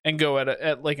and go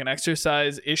at like an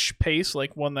exercise ish pace,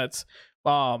 like one that's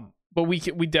But we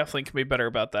definitely can be better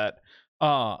about that.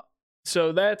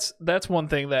 So that's one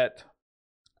thing that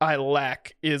I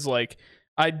lack is like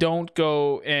I don't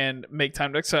go and make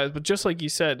time to exercise. But just like you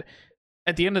said,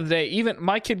 at the end of the day, even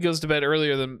my kid goes to bed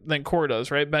earlier than Cora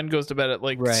does, right? Ben goes to bed at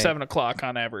like 7:00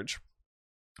 on average,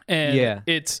 and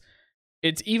it's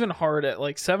even hard at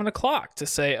like 7:00 to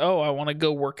say, oh, I want to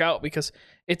go work out because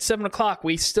it's 7:00.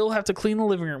 We still have to clean the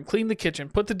living room, clean the kitchen,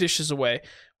 put the dishes away.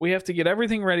 We have to get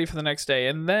everything ready for the next day.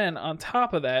 And then on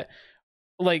top of that,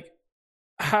 like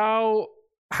how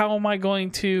am I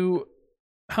going to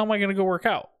go work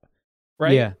out?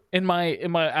 Right? Yeah. In my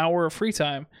hour of free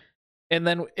time. And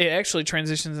then it actually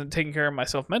transitions into taking care of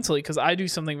myself mentally because I do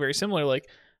something very similar. Like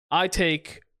I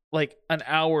take like an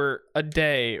hour a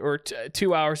day or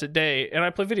 2 hours a day and I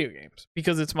play video games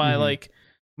because it's my like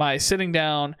my sitting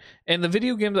down, and the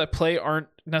video games I play aren't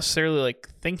necessarily like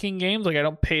thinking games. Like I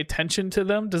don't pay attention to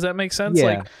them. Does that make sense? Yeah.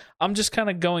 Like I'm just kind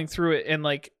of going through it and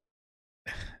like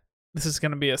this is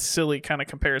going to be a silly kind of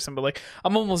comparison, but like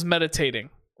I'm almost meditating,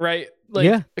 right?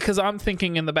 Like because I'm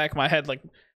thinking in the back of my head, like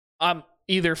I'm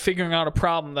either figuring out a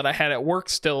problem that I had at work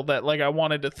still that like I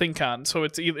wanted to think on. So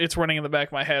it's running in the back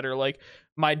of my head, or like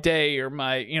my day, or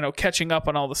my, catching up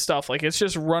on all the stuff. Like it's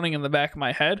just running in the back of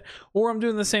my head, or I'm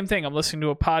doing the same thing. I'm listening to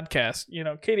a podcast.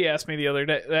 Katie asked me the other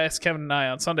day, asked Kevin and I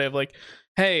on Sunday of like,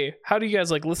 hey, how do you guys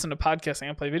like listen to podcasts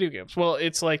and play video games? Well,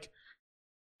 it's like,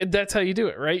 that's how you do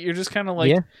it, right? You're just kind of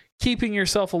like keeping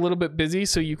yourself a little bit busy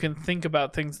so you can think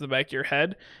about things in the back of your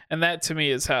head. And that to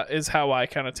me is how I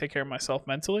kind of take care of myself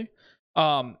mentally.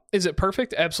 Is it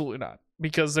perfect? Absolutely not.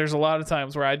 Because there's a lot of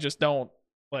times where I just don't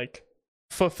like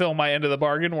fulfill my end of the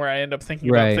bargain, where I end up thinking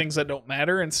about things that don't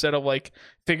matter instead of like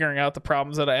figuring out the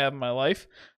problems that I have in my life.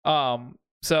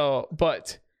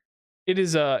 But it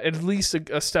is at least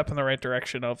a step in the right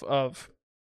direction of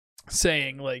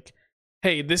saying like,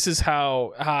 hey, this is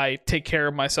how I take care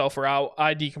of myself, or how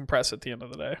I decompress at the end of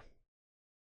the day.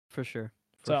 For sure.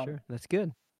 Sure. That's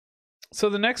good. So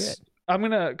the next, I'm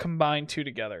going to combine two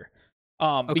together.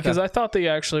 Because I thought they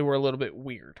actually were a little bit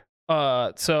weird.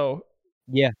 The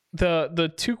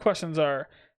two questions are,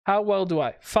 how well do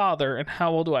I father and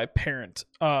how well do I parent?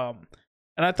 And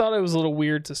I thought it was a little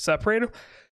weird to separate them.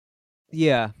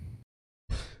 Yeah.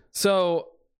 So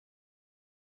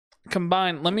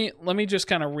combine, let me just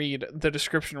kind of read the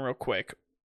description real quick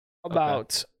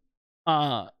about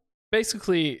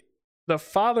basically the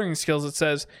fathering skills. It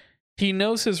says he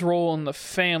knows his role in the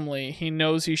family. He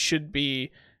knows he should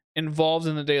be involved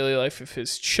in the daily life of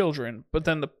his children, but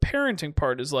then the parenting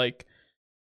part is like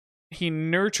he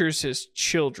nurtures his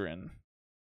children.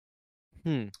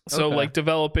 So like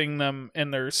developing them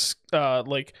in their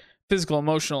like physical,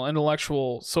 emotional,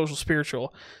 intellectual, social,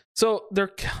 spiritual. So they're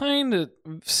kind of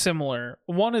similar.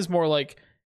 One is more like,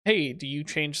 hey, do you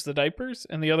change the diapers?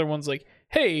 And the other one's like,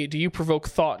 hey, do you provoke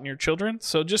thought in your children?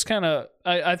 So just kind of,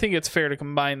 I think it's fair to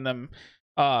combine them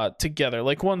together.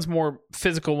 Like one's more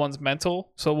physical, one's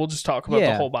mental. So we'll just talk about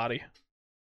the whole body.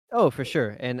 Oh, for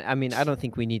sure. And I mean, I don't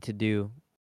think we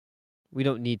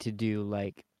don't need to do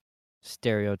like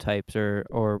stereotypes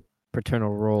or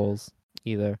paternal roles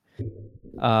either.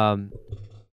 I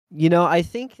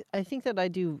think that I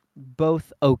do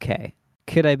both okay.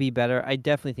 Could I be better? I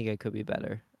definitely think I could be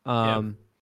better.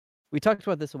 We talked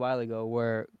about this a while ago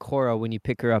where Cora, when you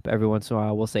pick her up every once in a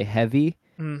while, will say heavy.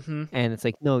 And it's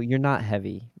like, no, you're not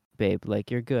heavy, babe. Like,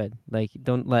 you're good. Like,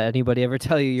 don't let anybody ever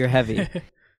tell you you're heavy.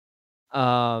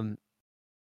 And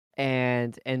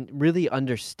really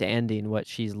understanding what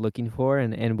she's looking for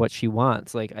and what she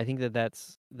wants. Like, I think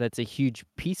that's a huge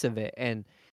piece of it. And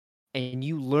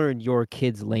you learn your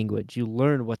kid's language. You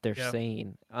learn what they're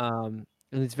saying. And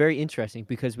it's very interesting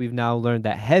because we've now learned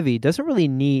that heavy doesn't really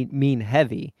mean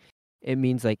heavy. It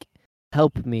means like,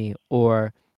 help me,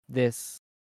 or this,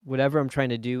 whatever I'm trying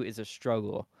to do is a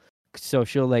struggle. So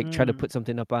she'll like try to put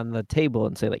something up on the table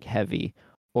and say like heavy,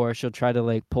 or she'll try to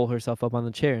like pull herself up on the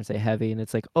chair and say heavy. And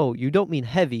it's like, oh, you don't mean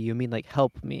heavy. You mean like,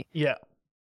 help me. Yeah.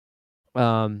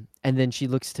 And then she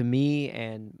looks to me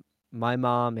and my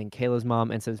mom and Kayla's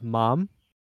mom and says, Mom.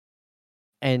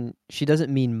 And she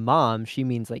doesn't mean mom. She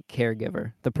means like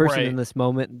caregiver, the person in this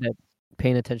moment that's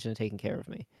paying attention and taking care of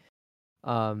me.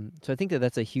 So I think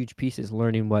that's a huge piece, is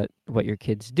learning what your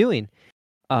kid's doing.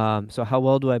 So how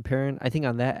well do I parent? I think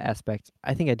on that aspect,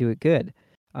 I think I do it good.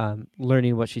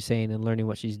 learning what she's saying and learning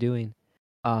what she's doing.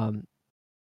 Um,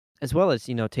 as well as,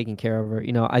 taking care of her.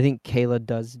 I think Kayla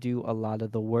does do a lot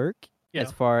of the work Yeah.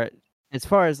 as far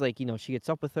as like, she gets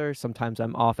up with her. Sometimes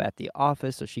I'm off at the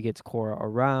office, so she gets Cora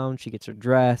around, she gets her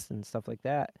dressed and stuff like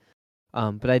that.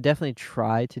 But I definitely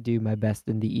try to do my best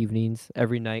in the evenings.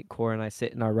 Every night, Cora and I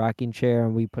sit in our rocking chair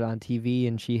and we put on TV,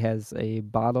 and she has a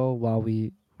bottle while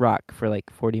we rock for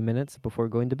like 40 minutes before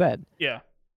going to bed. Yeah.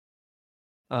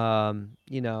 And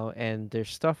there's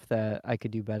stuff that I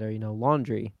could do better,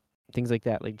 laundry, things like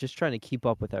that. Like just trying to keep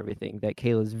up with everything that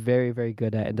Kayla's very, very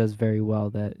good at and does very well,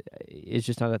 that is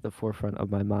just not at the forefront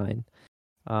of my mind.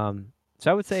 So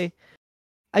I would say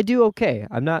I do okay.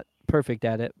 I'm not perfect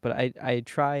at it, but I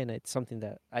try, and it's something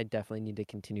that I definitely need to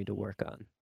continue to work on.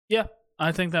 Yeah,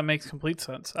 I think that makes complete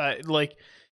sense.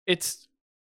 It's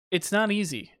not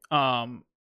easy.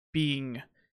 Being,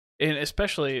 and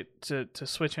especially to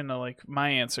switch into like my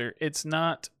answer, it's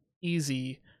not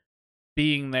easy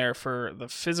being there for the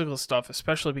physical stuff,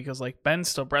 especially because like Ben's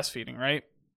still breastfeeding, right?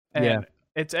 And Yeah.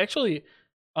 it's actually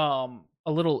a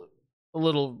little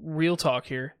real talk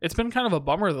here. It's been kind of a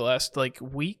bummer the last like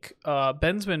week.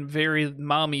 Ben's been very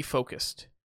mommy focused.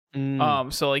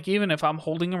 So like even if I'm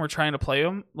holding him or trying to play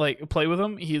with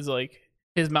him, he's like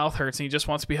his mouth hurts and he just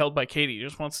wants to be held by Katie. He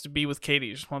just wants to be with Katie.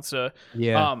 He just wants to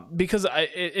because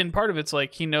in part of it's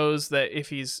like he knows that if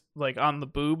he's like on the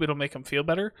boob, it'll make him feel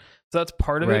better. So that's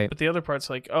part of it. But the other part's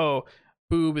like, oh,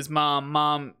 boob is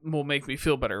mom will make me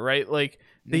feel better, right? Like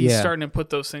he's starting to put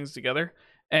those things together.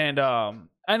 And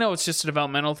I know it's just a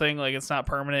developmental thing. Like it's not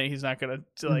permanent. He's not gonna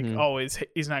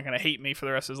he's not gonna hate me for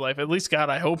the rest of his life. At least God,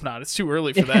 I hope not. It's too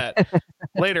early for that.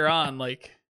 Later on,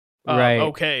 like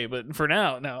okay, but for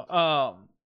now, no.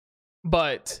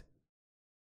 But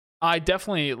I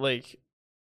definitely like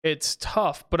it's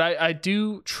tough, but I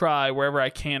do try wherever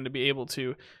I can to be able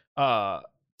to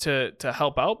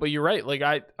help out. But you're right. Like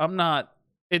I'm not.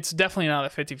 It's definitely not a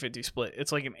 50-50 split.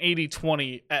 It's like an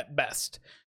 80-20 at best.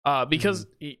 Because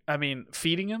I mean,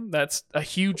 feeding him, that's a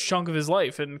huge chunk of his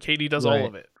life, and Katie does all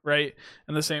of it, right?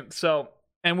 And the same. So,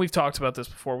 and we've talked about this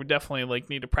before. We definitely like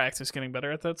need to practice getting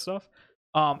better at that stuff.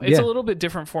 It's a little bit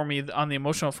different for me on the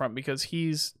emotional front because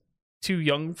he's too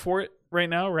young for it right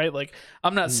now, right? Like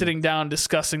I'm not sitting down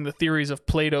discussing the theories of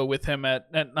Plato with him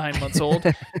at 9 months old.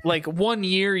 Like 1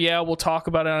 year, we'll talk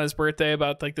about it on his birthday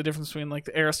about like the difference between like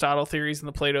the Aristotle theories and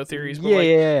the Plato theories. But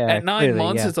at 9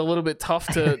 months, it's a little bit tough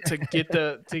to get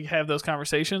to have those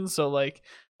conversations. So like,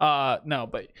 no,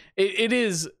 but it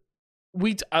is.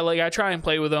 I try and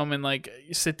play with them and like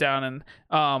sit down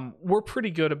and we're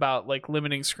pretty good about like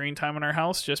limiting screen time in our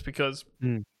house just because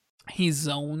he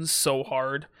zones so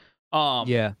hard.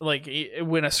 Like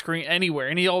when a screen anywhere,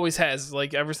 and he always has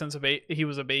like ever since he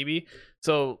was a baby.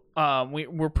 So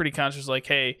we're pretty conscious like,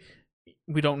 hey,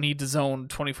 we don't need to zone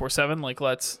 24/7. Like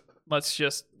let's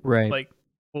just like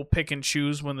we'll pick and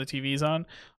choose when the TV's on.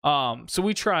 So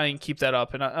we try and keep that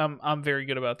up, and I'm very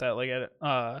good about that. Like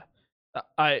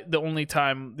the only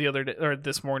time the other day or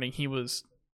this morning he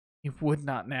would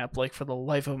not nap, like for the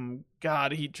life of him.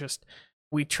 God,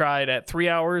 we tried at 3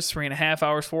 hours, 3.5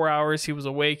 hours, 4 hours. He was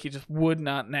awake. He just would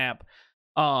not nap.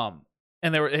 And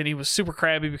he was super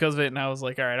crabby because of it. And I was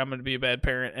like, all right, I'm going to be a bad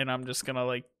parent. And I'm just going to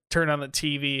like turn on the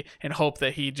TV and hope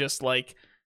that he just like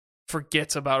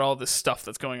forgets about all this stuff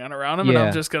that's going on around him. And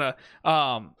I'm just going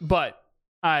to, but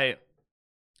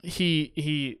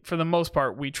he, for the most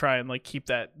part, we try and like keep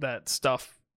that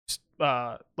stuff.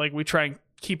 Like we try and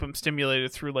keep him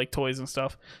stimulated through like toys and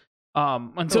stuff.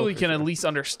 Until he can at least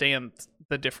understand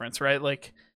the difference, right?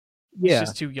 Like he's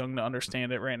just too young to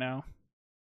understand it right now.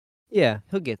 Yeah,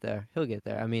 he'll get there.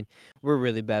 I mean, we're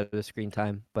really bad at the screen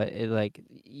time, but it like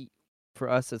for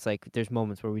us, it's like there's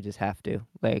moments where we just have to.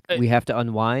 Like we have to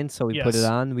unwind, so we put it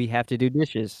on. We have to do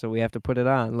dishes, so we have to put it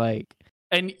on. Like.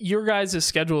 And your guys'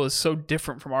 schedule is so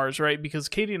different from ours, right? Because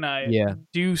Katie and I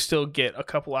do still get a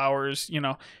couple hours. You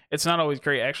know, it's not always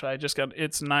great. Actually,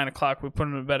 it's 9 o'clock. We put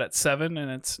him to bed at 7,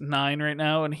 and it's 9 right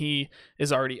now, and he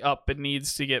is already up and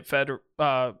needs to get fed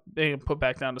and put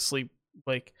back down to sleep.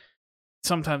 Like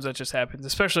sometimes that just happens,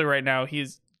 especially right now.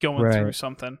 He's going through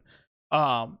something.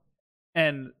 But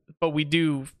we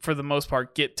do, for the most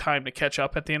part, get time to catch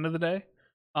up at the end of the day.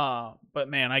 But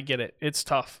man, I get it. It's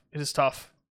tough. It is tough.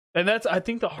 And that's, I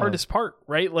think, the hardest part,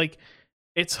 right? Like,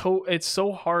 it's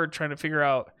so hard trying to figure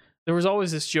out. There was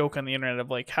always this joke on the internet of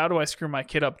like, how do I screw my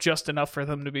kid up just enough for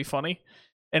them to be funny?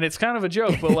 And it's kind of a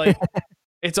joke, but like,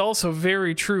 it's also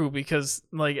very true because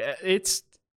like it's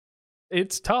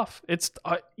tough. It's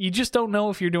you just don't know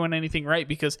if you're doing anything right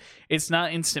because it's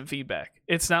not instant feedback.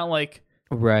 It's not like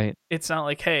it's not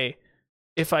like, hey,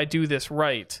 if I do this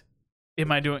right,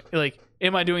 am I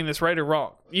doing this right or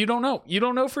wrong? You don't know. You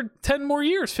don't know for 10 more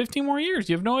years, 15 more years.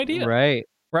 You have no idea. Right.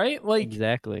 Right? Like,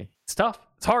 Exactly. it's tough.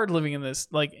 It's hard living in this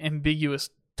like ambiguous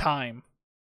time.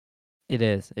 It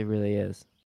is. It really is.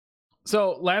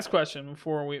 So, last question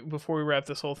before we wrap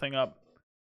this whole thing up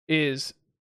is,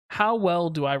 how well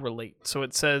do I relate? So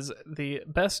it says the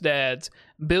best dads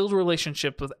build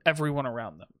relationships with everyone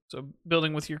around them. So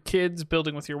building with your kids,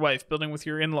 building with your wife, building with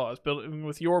your in-laws, building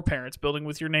with your parents, building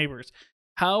with your neighbors.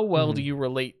 How well do you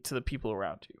relate to the people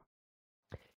around you?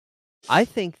 I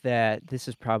think that this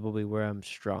is probably where I'm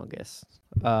strongest.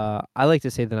 I like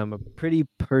to say that I'm a pretty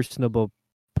personable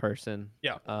person.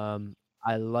 Yeah.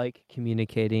 I like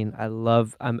communicating.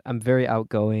 I'm very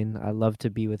outgoing. I love to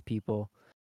be with people.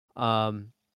 I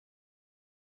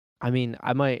mean,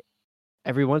 I might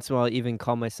every once in a while even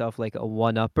call myself like a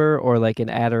one-upper or like an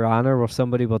adder honor where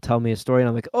somebody will tell me a story and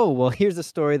I'm like, oh, well, here's a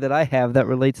story that I have that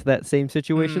relates to that same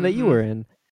situation that you were in.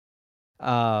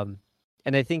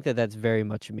 And I think that that's very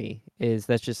much me,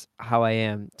 that's just how I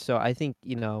am. So I think,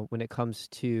 when it comes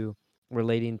to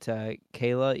relating to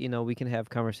Kayla, we can have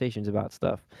conversations about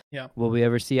stuff. Yeah. Will we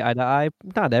ever see eye to eye?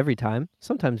 Not every time.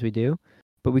 Sometimes we do,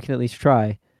 but we can at least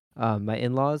try. My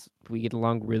in-laws, we get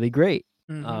along really great.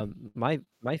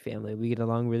 My family, we get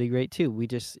along really great too. We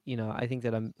just, I think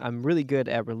that I'm really good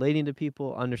at relating to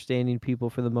people, understanding people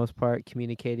for the most part,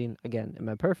 communicating. Again, am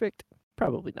I perfect?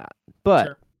 Probably not. But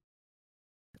Sure.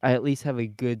 I at least have a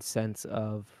good sense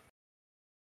of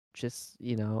just,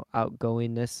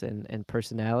 outgoingness and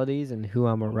personalities and who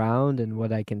I'm around and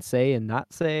what I can say and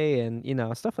not say and,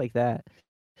 stuff like that.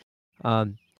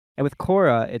 And with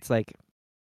Cora, it's like,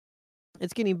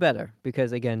 it's getting better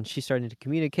because, again, she's starting to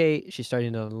communicate. She's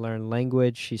starting to learn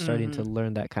language. She's starting to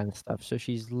learn that kind of stuff. So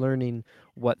she's learning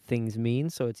what things mean.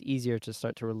 So it's easier to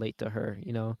start to relate to her.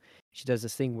 She does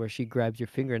this thing where she grabs your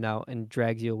finger now and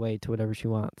drags you away to whatever she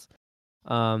wants.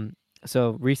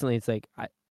 So recently it's like,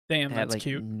 damn, at that's like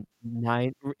cute.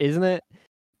 9, isn't it?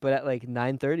 But at like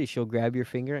 9:30, she'll grab your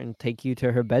finger and take you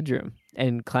to her bedroom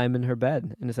and climb in her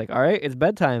bed. And it's like, all right, it's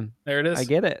bedtime. There it is. I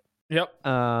get it. Yep.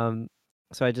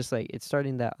 So I just like it's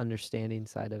starting that understanding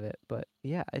side of it. But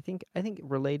yeah, I think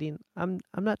relating, I'm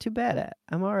not too bad at.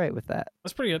 I'm all right with that.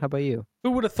 That's pretty good. How about you?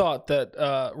 Who would have thought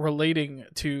that relating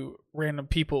to random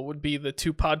people would be the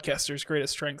two podcasters'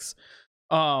 greatest strengths?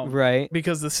 Right.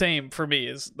 Because the same for me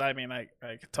is, I mean, I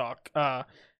could talk.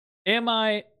 Am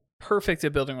I perfect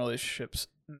at building relationships?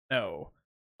 No.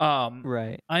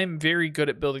 Right. I am very good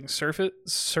at building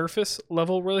surface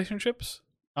level relationships.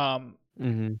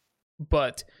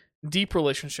 But deep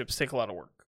relationships take a lot of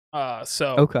work.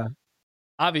 So okay.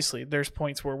 Obviously there's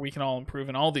points where we can all improve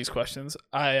in all these questions.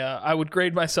 I would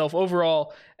grade myself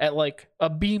overall at like a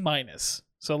B-.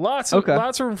 So lots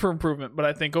of room for improvement, but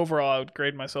I think overall I would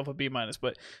grade myself a B-.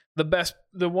 But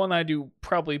the one I do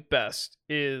probably best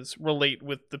is relate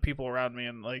with the people around me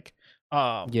and like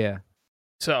yeah.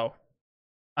 So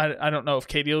I don't know if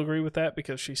Katie will agree with that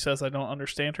because she says I don't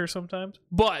understand her sometimes.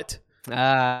 But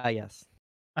yes.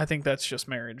 I think that's just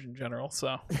marriage in general.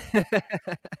 So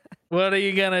what are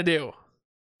you gonna do?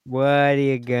 What are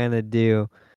you gonna do?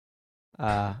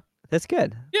 That's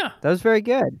good. Yeah. That was very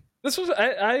good. This was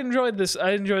I enjoyed this.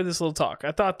 I enjoyed this little talk.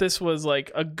 I thought this was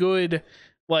like a good,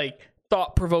 like,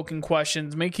 thought-provoking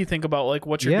questions, make you think about like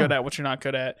what you're good at, what you're not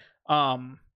good at. I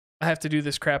have to do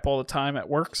this crap all the time at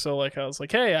work, so like I was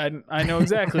like, hey, I know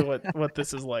exactly what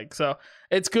this is like. So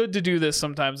it's good to do this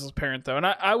sometimes as a parent, though, and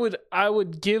I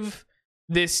would give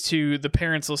this to the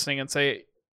parents listening and say,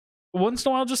 once in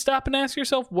a while, just stop and ask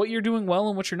yourself what you're doing well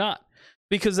and what you're not,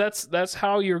 because that's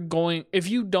how you're going. If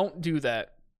you don't do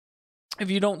that, if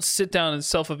you don't sit down and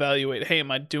self-evaluate, hey,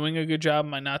 am I doing a good job?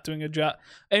 Am I not doing a good job?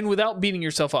 And without beating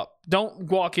yourself up, don't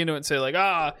walk into it and say like,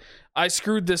 I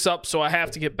screwed this up, so I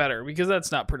have to get better, because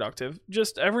that's not productive.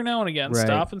 Just every now and again,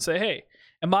 stop and say, hey,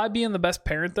 am I being the best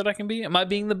parent that I can be? Am I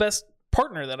being the best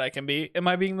partner that I can be? Am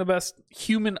I being the best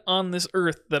human on this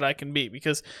earth that I can be?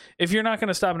 Because if you're not going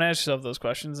to stop and ask yourself those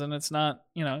questions, then it's not,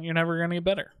 you're never going to get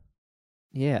better.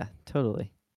 Yeah,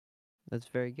 totally. That's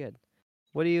very good.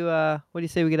 What do you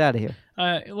say we get out of here?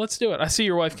 Let's do it. I see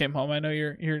your wife came home. I know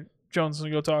you're Jones to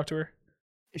go talk to her.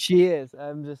 She is.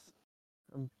 I'm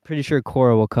pretty sure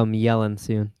Cora will come yelling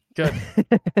soon. Good.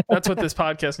 That's what this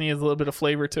podcast needs, a little bit of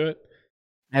flavor to it.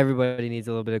 Everybody needs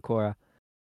a little bit of Cora.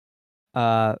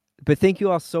 But thank you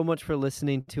all so much for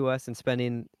listening to us and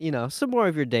spending, some more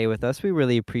of your day with us. We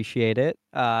really appreciate it.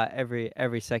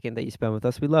 Every second that you spend with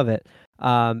us, we love it.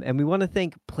 And we want to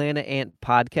thank Planet Ant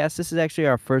Podcast. This is actually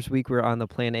our first week we're on the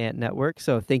Planet Ant Network.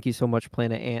 So thank you so much,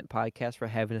 Planet Ant Podcast, for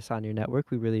having us on your network.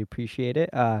 We really appreciate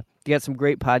it. You got some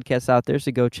great podcasts out there,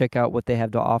 so go check out what they have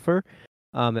to offer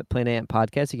at Planet Ant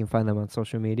Podcast. You can find them on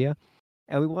social media.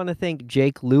 And we want to thank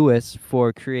Jake Lewis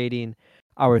for creating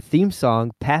our theme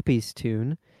song, Pappy's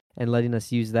Tune, and letting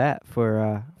us use that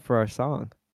for our song.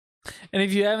 And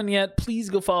if you haven't yet, please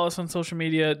go follow us on social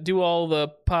media. Do all the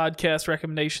podcast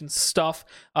recommendation stuff.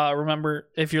 Remember,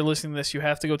 if you're listening to this, you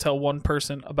have to go tell one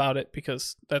person about it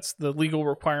because that's the legal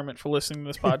requirement for listening to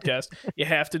this podcast. You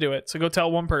have to do it. So go tell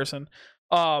one person.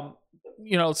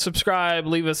 Subscribe,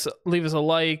 leave us a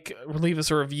like, leave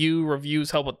us a review. Reviews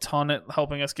help a ton at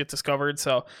helping us get discovered.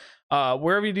 So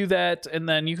wherever you do that, and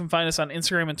then you can find us on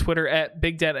Instagram and Twitter at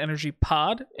Big Dad Energy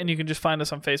Pod, and you can just find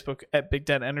us on Facebook at Big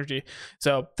Dad Energy.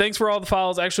 So thanks for all the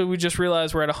follows. Actually, we just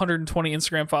realized we're at 120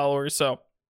 Instagram followers. So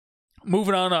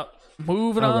moving on up.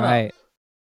 Up.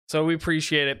 So we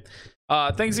appreciate it.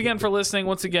 Thanks again for listening.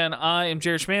 Once again, I am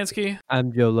Jared Schmansky.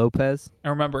 I'm Joe Lopez.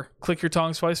 And remember, click your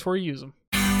tongues twice before you use them.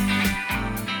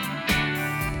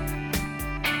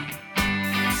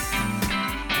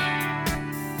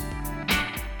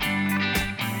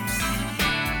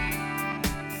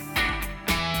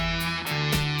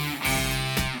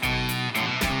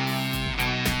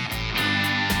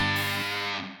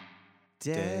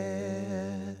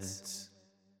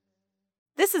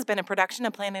 This has been a production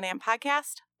of Planet Ant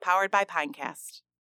Podcast, powered by Pinecast.